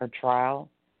 her trial,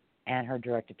 and her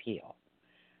direct appeal.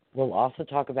 We'll also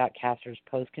talk about Castor's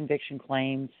post-conviction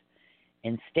claims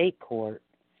in state court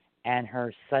and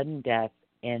her sudden death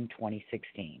in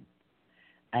 2016.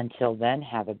 Until then,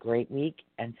 have a great week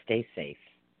and stay safe.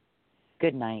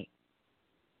 Good night.